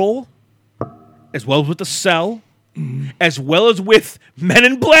this role, as well as with The Cell, as well as with Men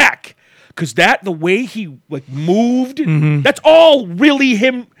in Black, because the way he like moved, that's all really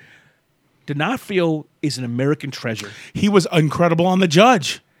him. D'Onofrio is an American treasure. He was incredible on The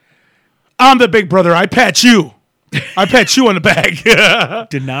Judge. I'm the big brother. I pat you. I pat you on the back.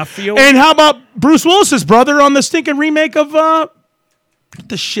 D'Onofrio. And how about Bruce Willis's brother on the stinking remake of what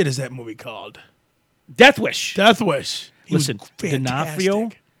the shit is that movie called? Death Wish. Death Wish. He was Listen, fantastic. D'Onofrio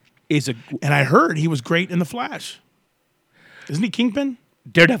is a And I heard he was great in The Flash. Isn't he Kingpin?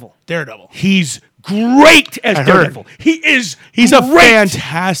 Daredevil. Daredevil. He's great as I heard. Daredevil. He is. He's a great.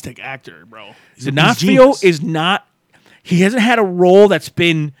 fantastic actor, bro. He's D'Onofrio genius. is not. He hasn't had a role that's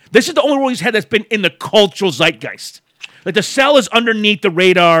been. This is the only role he's had that's been in the cultural zeitgeist. Like The Cell is underneath the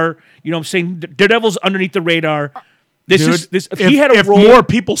radar. You know what I'm saying? Daredevil's underneath the radar. This Dude, is this. If he had a if role, more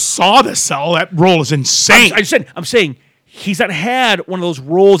people saw The Cell, that role is insane. I'm saying he's not had one of those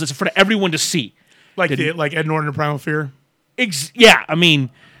roles that's in front of everyone to see. like Ed Norton in Primal Fear. Yeah, I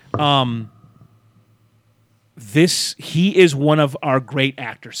mean, he is one of our great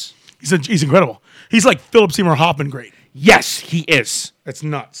actors. He's incredible. He's like Philip Seymour Hoffman great. Yes, he is. That's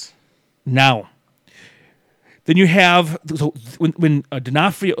nuts. Now, then you have when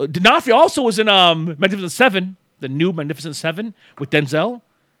D'Onofrio also was in Magnificent Seven, the new Magnificent Seven with Denzel.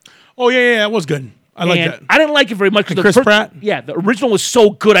 Oh yeah, it was good. I like And that. I didn't like it very much because Chris Pratt? Yeah, the original was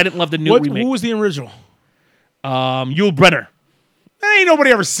so good. I didn't love the new remake. Who was the original? Yul Brynner. Ain't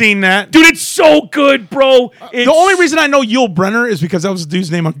nobody ever seen that. Dude, it's so good, bro. The only reason I know Yul Brenner is because that was the dude's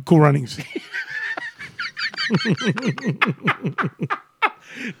name on Cool Runnings.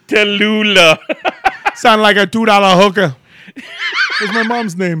 Tallulah. Sound like a $2 hooker. That's my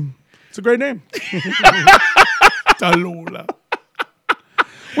mom's name. It's a great name. Tallulah.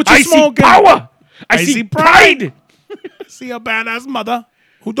 What you I see smoking? power. I see pride. See a badass mother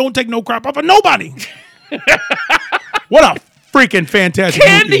who don't take no crap off of nobody. What a freaking fantastic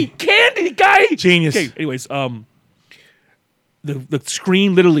movie. Candy, guy. Genius. Okay, anyways, the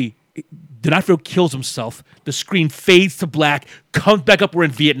screen literally, D'Onofrio kills himself. The screen fades to black, comes back up. We're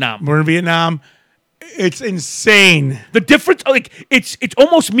in Vietnam. We're in Vietnam. It's insane. The difference, like, it's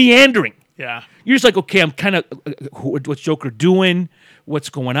almost meandering. Yeah. You're just like, okay, I'm kind of, what's Joker doing? What's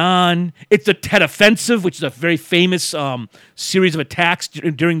going on? It's the Tet Offensive, which is a very famous series of attacks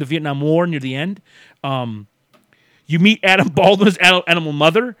during the Vietnam War near the end. You meet Adam Baldwin's Animal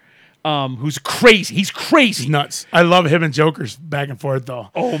Mother, who's crazy. He's crazy. He's nuts. I love him and Joker's back and forth, though.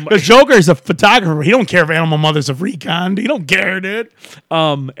 Oh, my. The Joker is a photographer. He don't care if Animal Mother's a recon. He don't care, dude.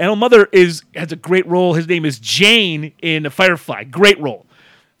 Animal Mother has a great role. His name is Jane in Firefly. Great role.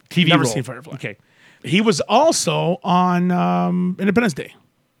 TV Never role. seen Firefly. Okay. He was also on Independence Day.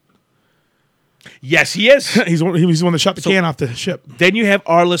 Yes, he is. He was the one that shot the can off the ship. Then you have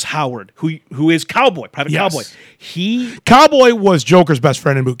Arliss Howard, who is Cowboy, Private Yes. Cowboy. Cowboy was Joker's best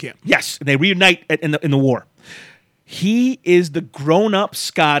friend in boot camp. Yes, and they reunite in the war. He is the grown-up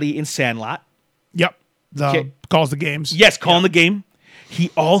Scotty in Sandlot. Yep. Okay. Calls the games. Yes, calling the game. He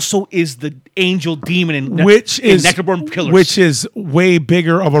also is the angel demon in Nectar-Born Killers. Which is way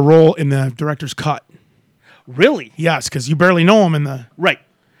bigger of a role in the director's cut. Really? Yes, because you barely know him in the. Right.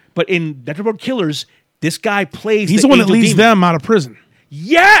 But in Nectar-Born Killers, this guy plays He's the one that angel leads demon. them out of prison.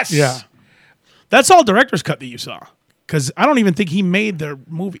 Yes! Yeah. That's all director's cut that you saw. Because I don't even think he made their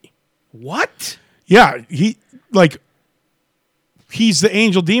movie. What? Yeah, he's the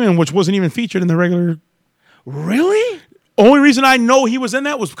angel demon, which wasn't even featured in the regular. Really? Only reason I know he was in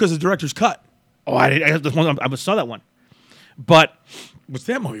that was because of the director's cut. Oh, I saw that one. But What's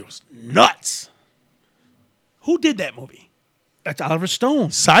that movie? It was nuts. Who did that movie? that's Oliver Stone.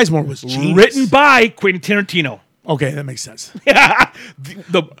 Sizemore was genius. Written by Quentin Tarantino. Okay, that makes sense.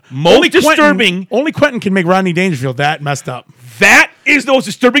 the most disturbing. Only Quentin can make Rodney Dangerfield that messed up. That is the most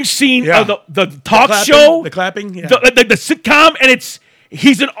disturbing scene Yeah. of the talk clapping, show. the clapping, yeah. the sitcom, and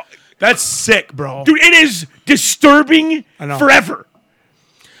he's an. That's sick, bro. Dude, it is disturbing I know. forever.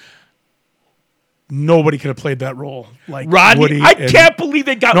 Nobody could have played that role like Rodney, Woody. I can't believe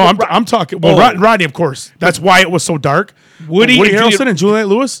they got. No, I'm talking. Well, Rodney, of course. That's why it was so dark. Woody and Harrelson and Juliette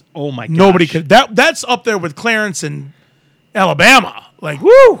Lewis. Oh my gosh. Nobody could. That's up there with Clarence and Alabama. Like,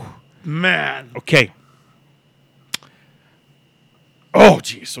 Woo! man. Okay. Oh,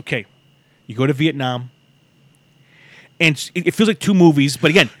 jeez. Okay. You go to Vietnam, and it feels like two movies,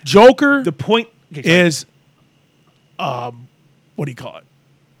 but again, Joker the point okay, sorry. is, what do you call it?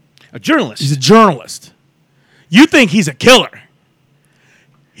 A journalist. He's a journalist. You think he's a killer?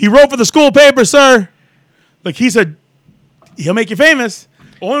 He wrote for the school paper, sir. Like he'll make you famous.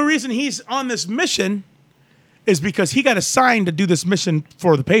 Only reason he's on this mission is because he got assigned to do this mission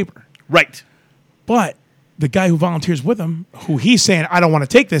for the paper. Right. But the guy who volunteers with him, who he's saying, I don't want to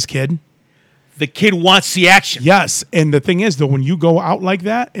take this kid. The kid wants the action. Yes. And the thing is, though, when you go out like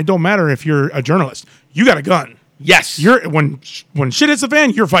that, it don't matter if you're a journalist. You got a gun. Yes. When shit hits the fan,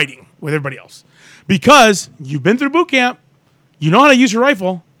 you're fighting with everybody else. Because you've been through boot camp. You know how to use your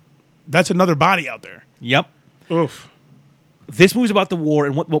rifle. That's another body out there. Yep. Oof. This movie's about the war,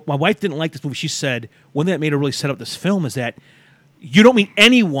 and what my wife didn't like this movie. She said one thing that made her really set up this film is that you don't meet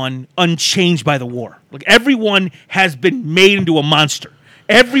anyone unchanged by the war. Like everyone has been made into a monster.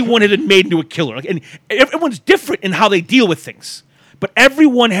 Everyone has been made into a killer. Like, and everyone's different in how they deal with things. But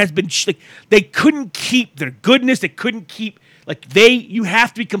everyone has been they couldn't keep their goodness. They couldn't keep you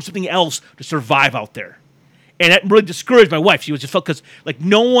have to become something else to survive out there. And that really discouraged my wife. She was just felt because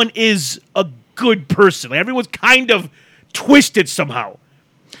no one is a good person. Like everyone's kind of twisted somehow.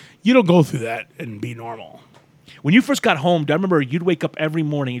 You don't go through that and be normal. When you first got home, I remember you'd wake up every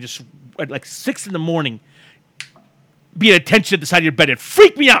morning and just at 6 a.m, be at attention at the side of your bed. It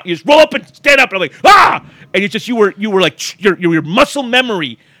freaked me out. You just roll up and stand up, and I'm like, ah! And it's just you were like your muscle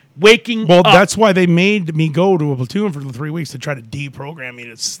memory waking Well, up. that's why they made me go to a platoon for 3 weeks to try to deprogram me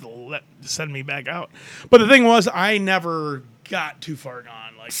to send me back out. But the thing was, I never got too far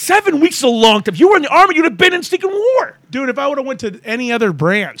gone. Like 7 weeks is a long time. If you were in the Army, you'd have been in stinking war. dude, if I would have went to any other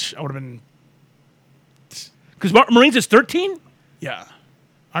branch, I would have been. Because Marines is 13? Yeah,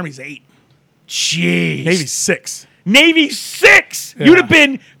 Army's 8, Jeez. Navy's 6. Navy 6! Yeah. You'd have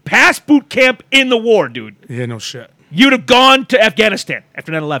been past boot camp in the war, dude. Yeah, no shit. You'd have gone to Afghanistan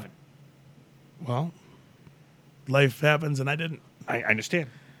after 9/11. Well, life happens, and I didn't. I understand.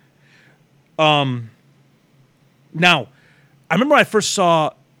 Now, I remember when I first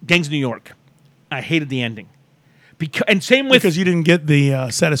saw Gangs of New York. I hated the ending. And same with... Because you didn't get the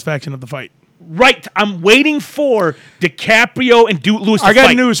satisfaction of the fight. Right. I'm waiting for DiCaprio and Lewis to I got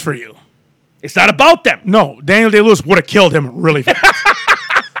fight. news for you. It's not about them. No, Daniel Day-Lewis would have killed him really fast.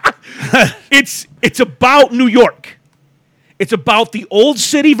 It's about New York. It's about the old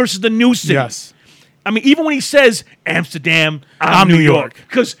city versus the new city. Yes. I mean, even when he says Amsterdam, I'm New York.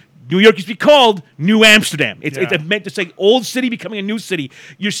 Because New York used to be called New Amsterdam. It's Yeah. meant to say old city becoming a new city.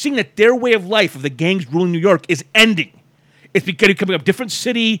 You're seeing that their way of life of the gangs ruling New York is ending. It's going to become a different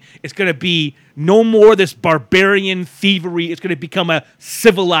city. It's going to be no more this barbarian thievery. It's going to become a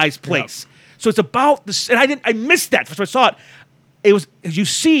civilized place. So it's about this, and I missed that. First time I saw it, it was as you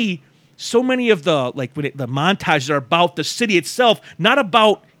see so many of the the montages are about the city itself, not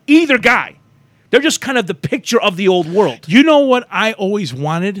about either guy. They're just kind of the picture of the old world. You know what I always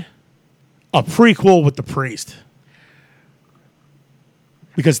wanted? A prequel with the priest.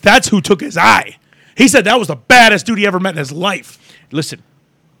 Because that's who took his eye. He said that was the baddest dude he ever met in his life. Listen,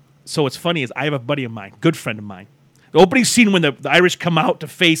 So what's funny is I have a buddy of mine, good friend of mine. The opening scene when the Irish come out to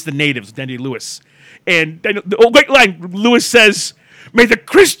face the natives, Daniel Lewis. And the great line, Lewis says, "May the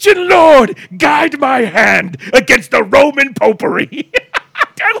Christian Lord guide my hand against the Roman popery."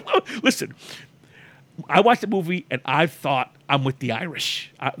 Listen, I watched the movie and I thought I'm with the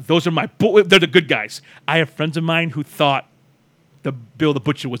Irish. Those are they're the good guys. I have friends of mine who thought Bill the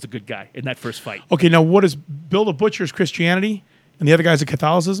Butcher was the good guy in that first fight. Okay, now what is Bill the Butcher's Christianity? And the other guy's a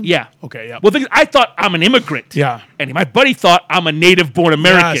Catholicism? Yeah. Okay, yeah. Well, I thought I'm an immigrant. Yeah. And my buddy thought I'm a native-born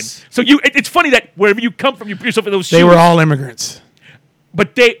American. Yes. So it's funny that wherever you come from, you put yourself in those shoes. They were all immigrants.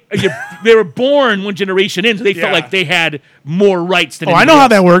 But they were born one generation in, so they felt Yeah. like they had more rights than Oh, I know how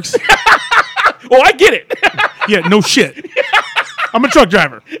that works. Oh, I get it. Yeah, no shit. I'm a truck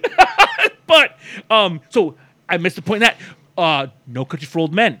driver. But, so I missed the point in that. No Country for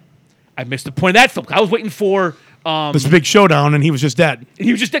Old Men. I missed the point of that film. I was waiting for... This big showdown, and he was just dead. He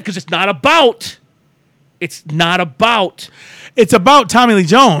was just dead because it's not about... It's about Tommy Lee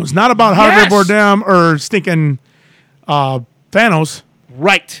Jones, not about Yes. Javier Bardem or stinking Thanos.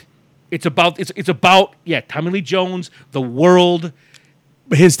 Right. It's about Tommy Lee Jones, the world.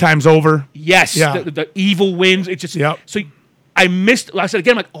 His time's over. Yes, Yeah. the evil wins. It's just Yep. so I missed. I said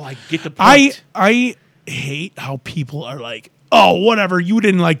again, I'm like, oh, I get the point. I hate how people are like, oh, whatever, you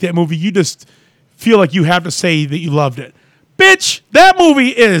didn't like that movie. You just feel like you have to say that you loved it. Bitch, that movie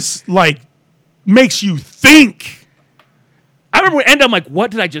is like makes you think. I remember when it ended, I'm like,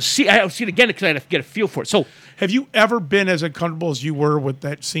 what did I just see? I have to see it again because I had to get a feel for it. So Have you ever been as uncomfortable as you were with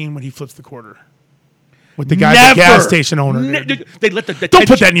that scene when he flips the quarter? With the guy, the gas station owner. They let the Don't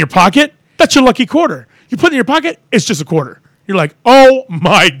put that in your pocket. That's your lucky quarter. You put it in your pocket, it's just a quarter. You're like, oh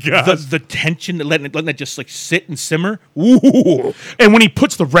my God. the tension, letting it just like sit and simmer. Ooh. And when he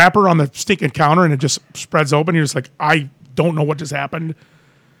puts the wrapper on the stinking counter and it just spreads open, you're just like, I don't know what just happened.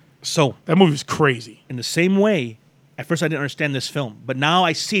 So That movie was crazy. in the same way, at first I didn't understand this film, but now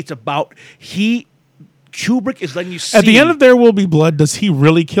I see it's about Kubrick is letting you see. At the end of There Will Be Blood, does he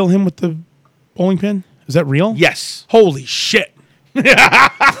really kill him with the bowling pin? Is that real? Yes. Holy shit.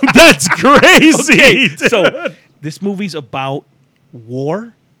 That's crazy. Okay, so this movie's about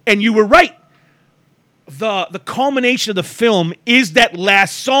war, and you were right. The culmination of the film is that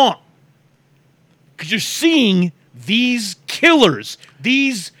last song, because you're seeing these killers,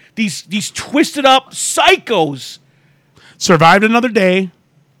 these twisted up psychos, Survived another day.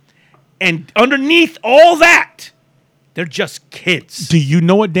 and underneath all that, they're just kids. Do you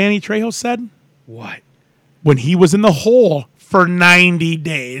know what Danny Trejo said? What? When he was in the hole for 90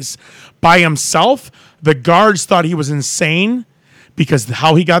 days by himself, the guards thought he was insane because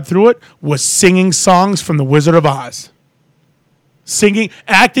how he got through it was singing songs from The Wizard of Oz.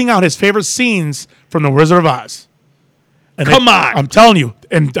 Acting out his favorite scenes from The Wizard of Oz. And Come on. I'm telling you.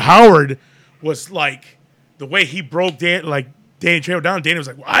 And Howard was like, the way he broke Danny Trejo down, Danny was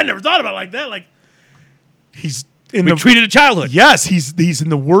like, well, I never thought about it like that. Like, he's in We treated a childhood. Yes, he's in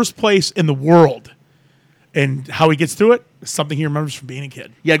the worst place in the world. And how he gets through it is something he remembers from being a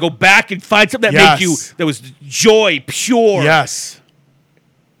kid. You gotta go back and find something that Yes. made you, that was joy, pure. Yes.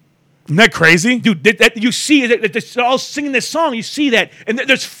 Isn't that crazy? Dude, that you see that they're all singing this song. You see that, and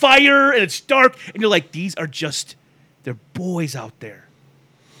there's fire, and it's dark, and you're like, these are just, they're boys out there,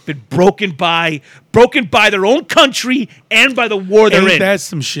 been broken by their own country and by the war they're Ain't in. that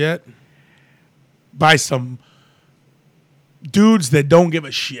some shit? By some dudes that don't give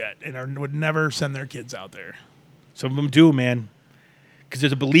a shit and would never send their kids out there. Some of them do, man, because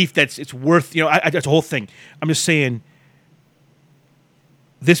there's a belief that it's worth. That's the whole thing. I'm just saying.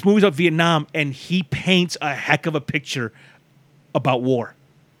 This movie's about Vietnam, and he paints a heck of a picture about war.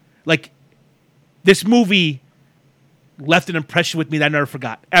 Like, this movie left an impression with me that I never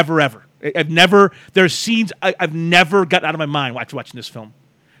forgot, ever. There's scenes I've never gotten out of my mind after watching this film.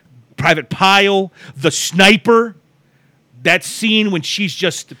 Private Pyle, the sniper, that scene when she's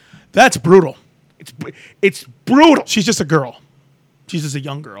just, That's brutal. it's brutal. She's just a girl. She's just a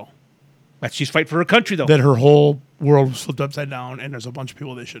young girl. She's fighting for her country, though. That her whole world was flipped upside down, and there's a bunch of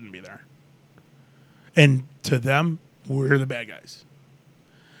people that shouldn't be there. And to them, we're the bad guys.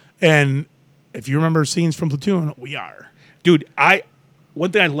 And if you remember scenes from Platoon, we are. Dude,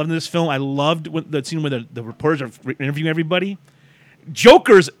 one thing I loved in this film, I loved the scene where the reporters are interviewing everybody.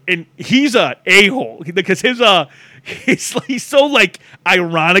 Joker's, and he's a a-hole because he's so like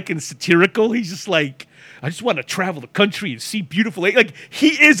ironic and satirical. He's just like, I just want to travel the country and see beautiful. Like, he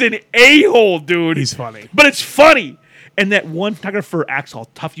is an a-hole, dude. He's funny. But it's funny. And that one photographer acts all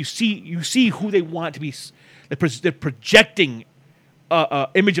tough. You see who they want to be. They're projecting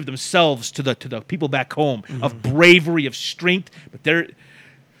image of themselves to the people back home of bravery, of strength. But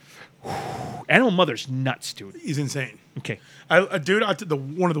Animal Mother's nuts, dude. He's insane. Okay. Dude,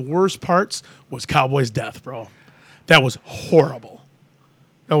 one of the worst parts was Cowboy's death, bro. That was horrible.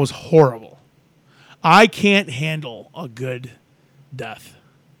 I can't handle a good death.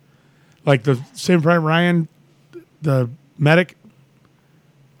 Like the Saving Private Ryan, the medic,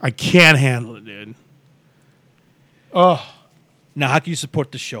 I can't handle it, dude. Oh. Now, how can you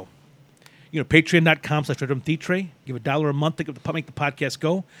support the show? Patreon.com/RedRoomTheatre. Give $1 a month to make the podcast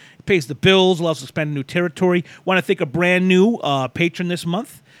go. It pays the bills, allows us to expand new territory. Want to thank a brand new patron this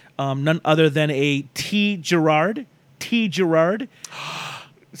month, none other than a T. Gerard.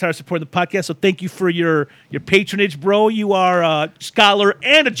 Started supporting the podcast, so thank you for your patronage, bro. You are a scholar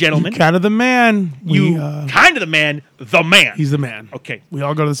and a gentleman. Kind of the man. Kind of the man. The man. He's the man. Okay. We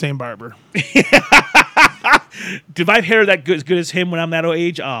all go to the same barber. Did I have hair that good, as good as him when I'm that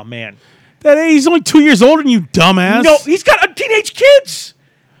age? Oh, man. He's only 2 years older than you, dumbass. No, he's got teenage kids.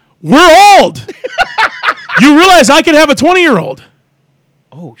 We're old. You realize I could have a 20-year-old.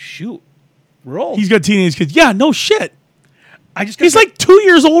 Oh, shoot. We're old. He's got teenage kids. Yeah, no shit. He's like 2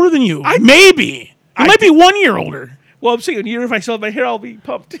 years older than you. Maybe. He might be 1 year older. Well, I'm saying, if I still have my hair, I'll be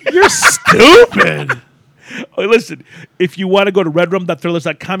pumped. You're stupid. Oh, listen, if you want to go to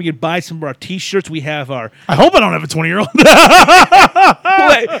redrum.thrillers.com, you can buy some of our T-shirts. We have our... I hope I don't have a 20-year-old. We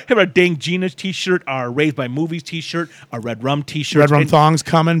have our Dang Gina T-shirt, our Raised by Movies T-shirt, our Red Rum T-shirt. Red Rum thongs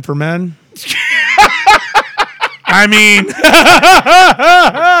coming for men. I mean...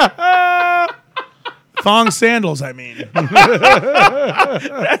 Thong sandals, I mean.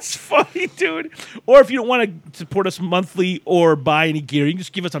 That's funny, dude. Or if you don't want to support us monthly or buy any gear, you can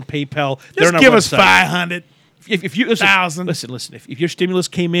just give us on PayPal. Just give us 500. If you listen, 1,000. Listen. If your stimulus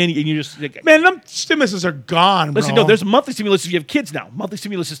came in and you just man, them stimuluses are gone. Listen, bro. no, there's monthly stimulus if you have kids now. Monthly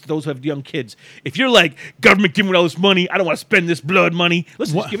stimulus is to those who have young kids. If you're like government giving me all this money, I don't want to spend this blood money.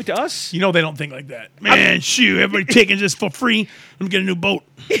 Listen, just give it to us. You know they don't think like that. Man, shoot, everybody taking this for free. Let me get a new boat.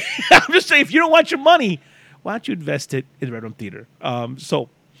 I'm just saying, if you don't want your money, why don't you invest it in the Red Room Theater? So,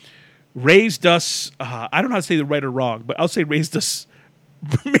 raised us. I don't know how to say the right or wrong, but I'll say raised us.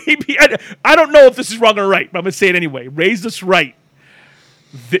 Maybe I don't know if this is wrong or right, but I'm gonna say it anyway. Raised us right.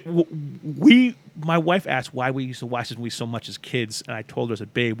 My wife asked why we used to watch this movie so much as kids, and I told her, I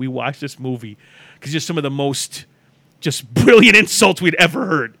said, "Babe, we watched this movie because just some of the most just brilliant insults we'd ever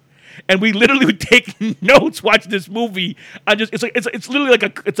heard." And we literally would take notes watching this movie. It's literally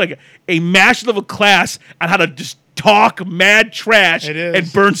like a master level class on how to just talk mad trash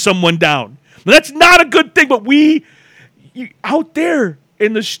and burn someone down. Now, that's not a good thing, but out there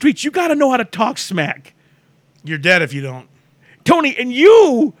in the streets, you got to know how to talk smack. You're dead if you don't. Tony, and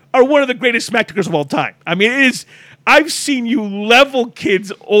you are one of the greatest smack talkers of all time. I mean, I've seen you level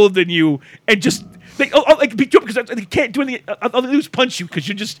kids older than you and just be doing because they can't do anything. I'll lose punch you because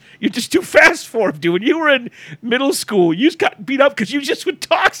you're just too fast for them, dude. When you were in middle school, you just got beat up because you just would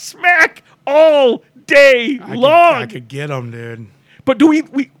talk smack all day long. I could get them, dude. But one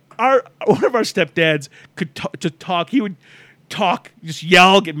of our stepdads could talk. He would talk, just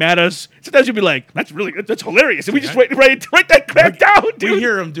yell, get mad at us. Sometimes you'd be like, "That's hilarious," and we just write that crap down, dude. We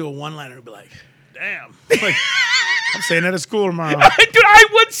hear him do a one-liner and be like, "Damn." Like, I'm saying that at school tomorrow. Dude, I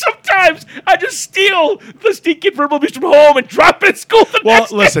would sometimes. I just steal the stinking verbal abuse from home and drop it at school the next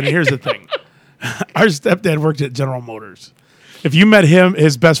day. Listen, here's the thing. Our stepdad worked at General Motors. If you met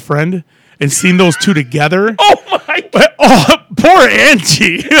his best friend, and seen those two together... Oh, my God. Oh, poor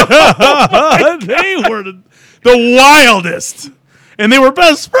Angie. They were the wildest. And they were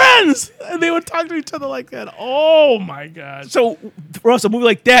best friends. And they would talk to each other like that. Oh, my God. So, for us, a movie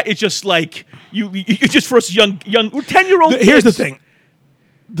like that, it's just like... You just for us young 10-year-old kids. Here's the thing.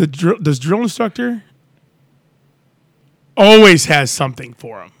 This drill instructor always has something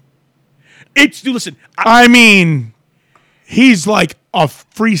for him. Dude, listen. I mean, he's like a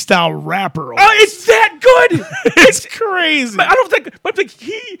freestyle rapper. Oh, it's that good. It's crazy. But I don't think, but like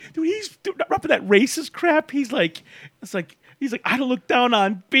he's not rapping that racist crap. He's like, I don't look down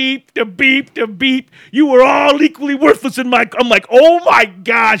on beep to beep to beep. You were all equally worthless in my. I'm like, oh my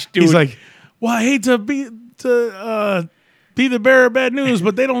gosh, dude. He's like, well, I hate to be the bearer of bad news,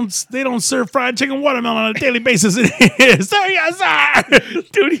 but they don't serve fried chicken watermelon on a daily basis. Sir, yes, sir.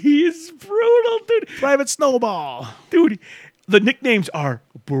 Dude, he is brutal, dude. Private Snowball, dude. The nicknames are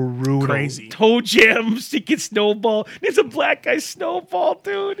brutal. Crazy. Toe Jam, Stinking Snowball. It's a black guy Snowball,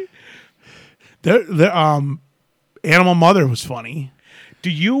 dude. Animal Mother was funny.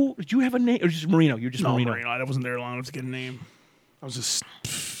 Did you have a name or just Marino? You're just Marino. I wasn't there long enough to get a name. I was just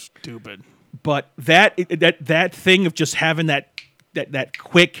stupid. But that thing of just having that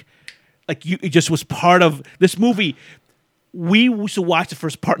quick, like it just was part of this movie. we used to watch the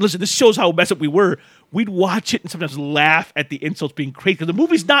first part. Listen, this shows how messed up we were. We'd watch it and sometimes laugh at the insults being crazy because the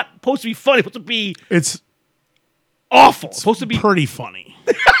movie's not supposed to be funny. It's supposed to be awful. It's supposed to be pretty funny.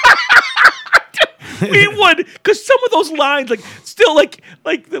 We would, because some of those lines, still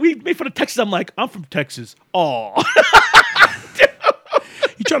we made fun of Texas. I'm like, I'm from Texas. Aw.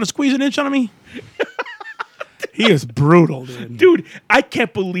 You trying to squeeze an inch on me? He is brutal, dude. Dude, I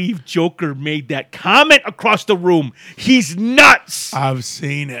can't believe Joker made that comment across the room. He's nuts. I've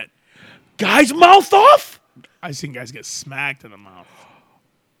seen it. Guy's mouth off. I've seen guys get smacked in the mouth.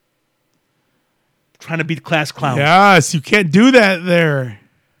 Trying to be the class clown. Yes, you can't do that there.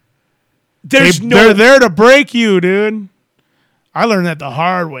 They're there to break you, dude. I learned that the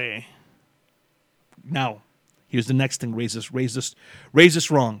hard way. Now, here's the next thing. Raise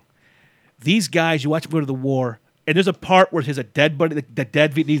this wrong. These guys, you watch them go to the war, and there's a part where there's a dead buddy, the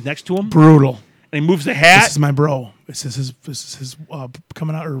dead Vietnamese next to him. Brutal. And he moves the hat. This is my bro. This is his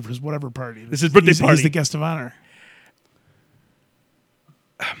coming out, or his whatever party. This is his birthday party. He's the guest of honor.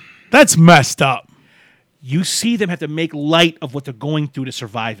 That's messed up. You see them have to make light of what they're going through to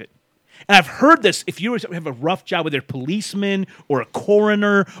survive it. And I've heard this, if you have a rough job with a policeman or a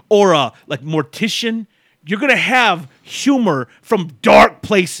coroner or a mortician, you're going to have humor from dark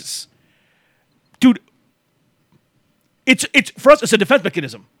places. Dude, it's for us, it's a defense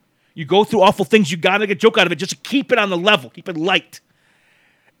mechanism. You go through awful things, you got to get a joke out of it just to keep it on the level, keep it light.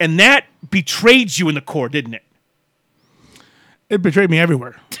 And that betrayed you in the core, didn't it? It betrayed me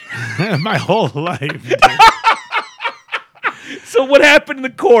everywhere. My whole life, dude. So what happened in the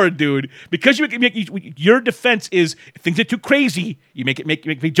core, dude? Because your defense is if things are too crazy, you make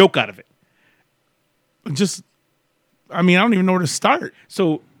a joke out of it. I don't even know where to start.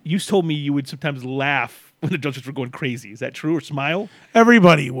 So you told me you would sometimes laugh when the jokes were going crazy. Is that true, or smile?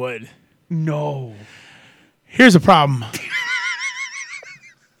 Everybody would. No. Here's a problem.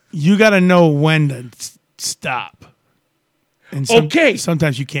 You got to know when to stop. And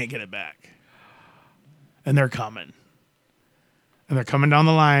sometimes you can't get it back. And they're coming. And they're coming down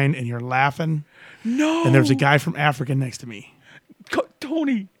the line, and you're laughing. No. And there's a guy from Africa next to me.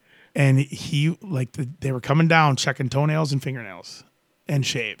 Tony. And he, they were coming down, checking toenails and fingernails and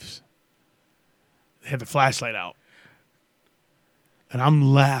shaves. They had the flashlight out. And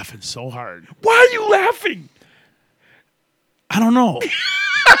I'm laughing so hard. Why are you laughing? I don't know.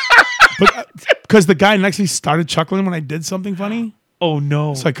 Because the guy next to me started chuckling when I did something funny. Oh,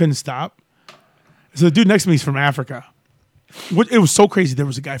 no. So I couldn't stop. So the dude next to me is from Africa. It was so crazy. There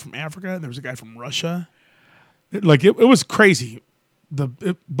was a guy from Africa. There was a guy from Russia. It was crazy.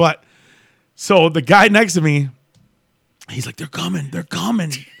 But so the guy next to me, he's like, they're coming.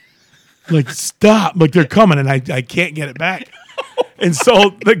 Stop. They're coming. And I can't get it back. And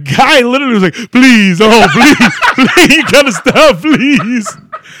so the guy literally was like, please, please, you gotta stop, please.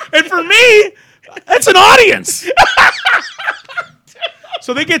 And for me, that's an audience.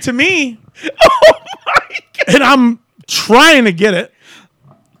 So they get to me. Oh my God. And I'm trying to get it.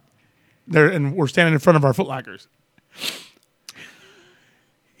 And we're standing in front of our Foot Lockers.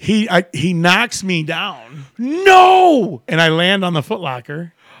 He knocks me down. No! And I land on the Foot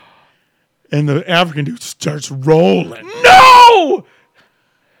Locker. And the African dude starts rolling. No!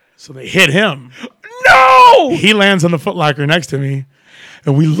 So they hit him. No! He lands on the Foot Locker next to me.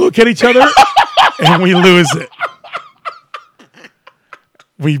 And we look at each other. And we lose it.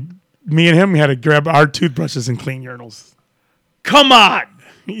 Me and him, we had to grab our toothbrushes and clean urinals. Come on.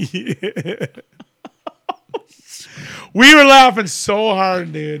 Yeah. We were laughing so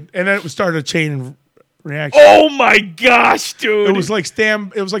hard, dude. And then it started a chain reaction. Oh my gosh, dude. It was like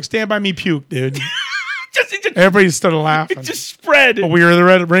Stand By Me puke, dude. just Everybody started laughing. It just spread. But we were the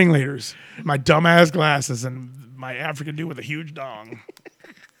red ringleaders. My dumbass glasses and my African dude with a huge dong.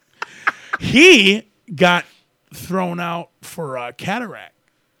 He got thrown out for cataract.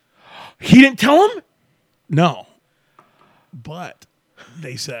 He didn't tell him? No. But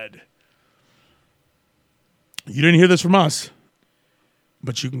they said, you didn't hear this from us,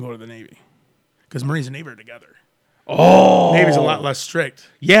 but you can go to the Navy. Because Marines and Navy are together. Oh. Navy's a lot less strict.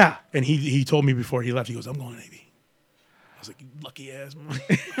 Yeah. And he told me before he left, he goes, I'm going to Navy. I was like, you lucky ass.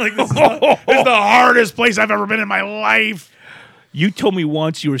 This is the hardest place I've ever been in my life. You told me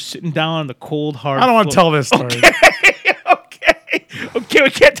once you were sitting down on the cold, hard I don't want to tell this story. Okay, we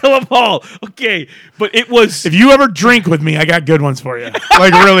can't tell them all. Okay, but it was... If you ever drink with me, I got good ones for you.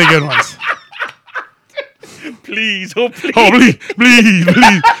 Like really good ones. Please, oh please. Oh, please.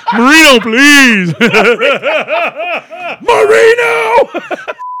 Marino, please. Marino!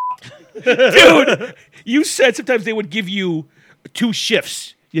 Dude, you said sometimes they would give you 2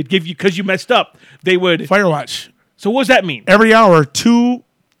 shifts. You'd give you, because you messed up, they would... Firewatch. So what does that mean? Every hour, 2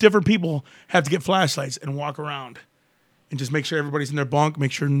 different people have to get flashlights and walk around and just make sure everybody's in their bunk,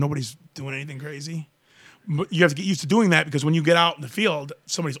 make sure nobody's doing anything crazy. But you have to get used to doing that because when you get out in the field,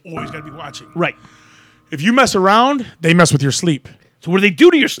 somebody's always got to be watching. Right. If you mess around, they mess with your sleep, So what do they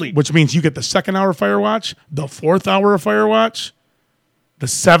do to your sleep? which means you get the 2nd hour of fire watch, the 4th hour of fire watch, the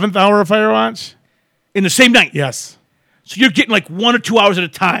 7th hour of fire watch. In the same night. Yes. So you're getting like 1 or 2 hours at a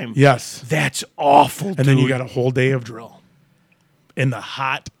time. Yes. That's awful, And then you got a whole day of drill in the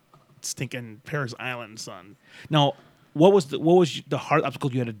hot, stinking Paris Island sun. Now, what was the hard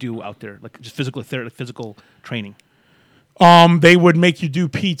obstacle you had to do out there? Like just physical therapy, like physical training? They would make you do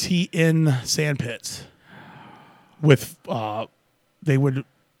PT in sand pits. They would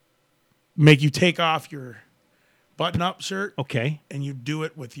make you take off your button-up shirt. Okay. And you do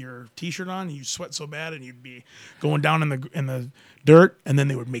it with your T-shirt on. And you sweat so bad, and you'd be going down in the dirt. And then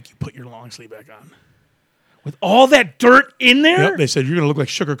they would make you put your long sleeve back on. With all that dirt in there? Yep. They said you're gonna look like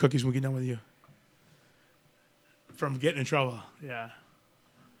sugar cookies when we get done with you. From getting in trouble. Yeah.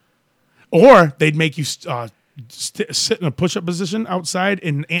 Or they'd make you sit in a push-up position outside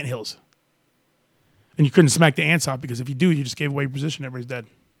in anthills. And you couldn't smack the ants out because if you do, you just gave away your position. Everybody's dead.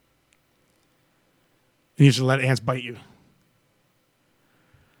 And you just let ants bite you.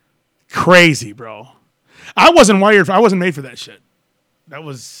 Crazy, bro. I wasn't made for that shit.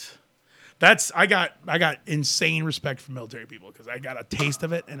 I got insane respect for military people because I got a taste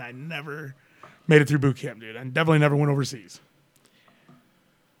of it and I never made it through boot camp, dude. I definitely never went overseas.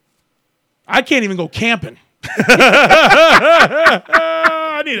 I can't even go camping.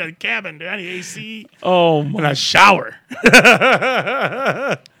 I need a cabin, dude. I need AC. Oh, and a shower.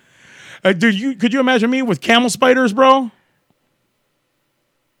 Dude, could you imagine me with camel spiders, bro?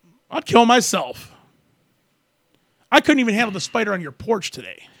 I'd kill myself. I couldn't even handle the spider on your porch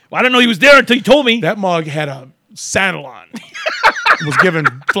today. Well, I didn't know he was there until you told me. That mug had a saddle on. It was giving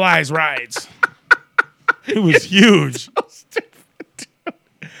flies rides. It was huge.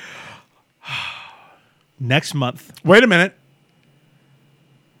 Next month. Wait a minute.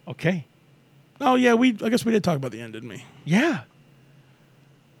 Okay. Oh, yeah, I guess we did talk about the end, didn't we? Yeah.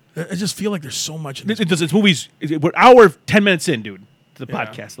 I just feel like there's so much in this. It's movies. We're hour 10 minutes in, dude, to the Yeah.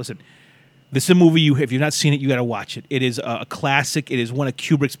 podcast. Listen, this is a movie if you've not seen it, you got to watch it. It is a classic. It is one of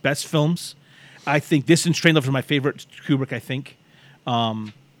Kubrick's best films. I think this and Strangelove are my favorite Kubrick, I think.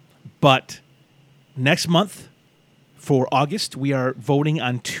 But next month, for August, we are voting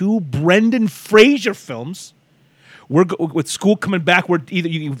on 2 Brendan Fraser films. With school coming back,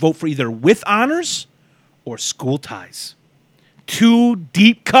 you can vote for either With Honors or School Ties. 2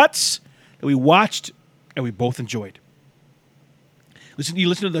 deep cuts that we watched and we both enjoyed. You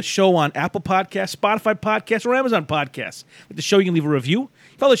listen to the show on Apple Podcasts, Spotify Podcasts, or Amazon Podcasts. With the show, you can leave a review.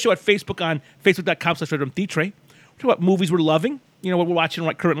 Follow the show at Facebook on facebook.com/RedRoomTheatre. We talk about movies we're loving, what we're watching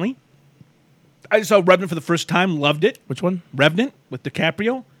right currently. I just saw Revenant for the first time, loved it. Which one? Revenant with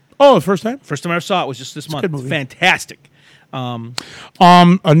DiCaprio. Oh, the first time? First time I ever saw it was just this month. a good movie. Fantastic.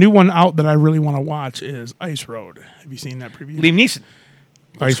 A new one out that I really want to watch is Ice Road. Have you seen that preview? Liam Neeson.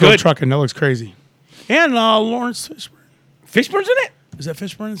 Ice good. Road Trucking. That looks crazy. And Lawrence Fishburne. Fishburne's in it? Is that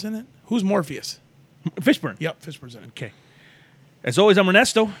Fishburne's in it? Who's Morpheus? Fishburne. Yep, Fishburne's in it. Okay. As always, I'm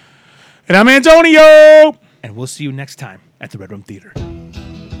Ernesto. And I'm Antonio. And we'll see you next time at the Red Room Theater.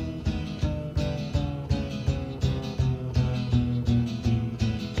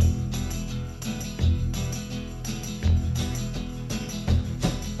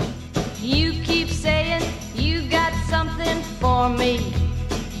 You keep saying you got something for me.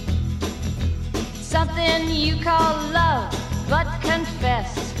 Something you call love, but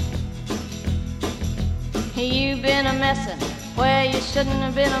confess. You've been a messin' where you shouldn't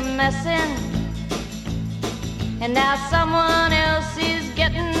have been a messin'. And now someone else is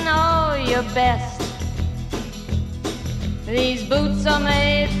getting all your best. These boots are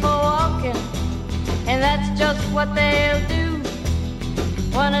made for walking, and that's just what they'll do.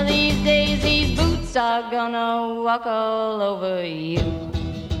 One of these days these boots are gonna walk all over you.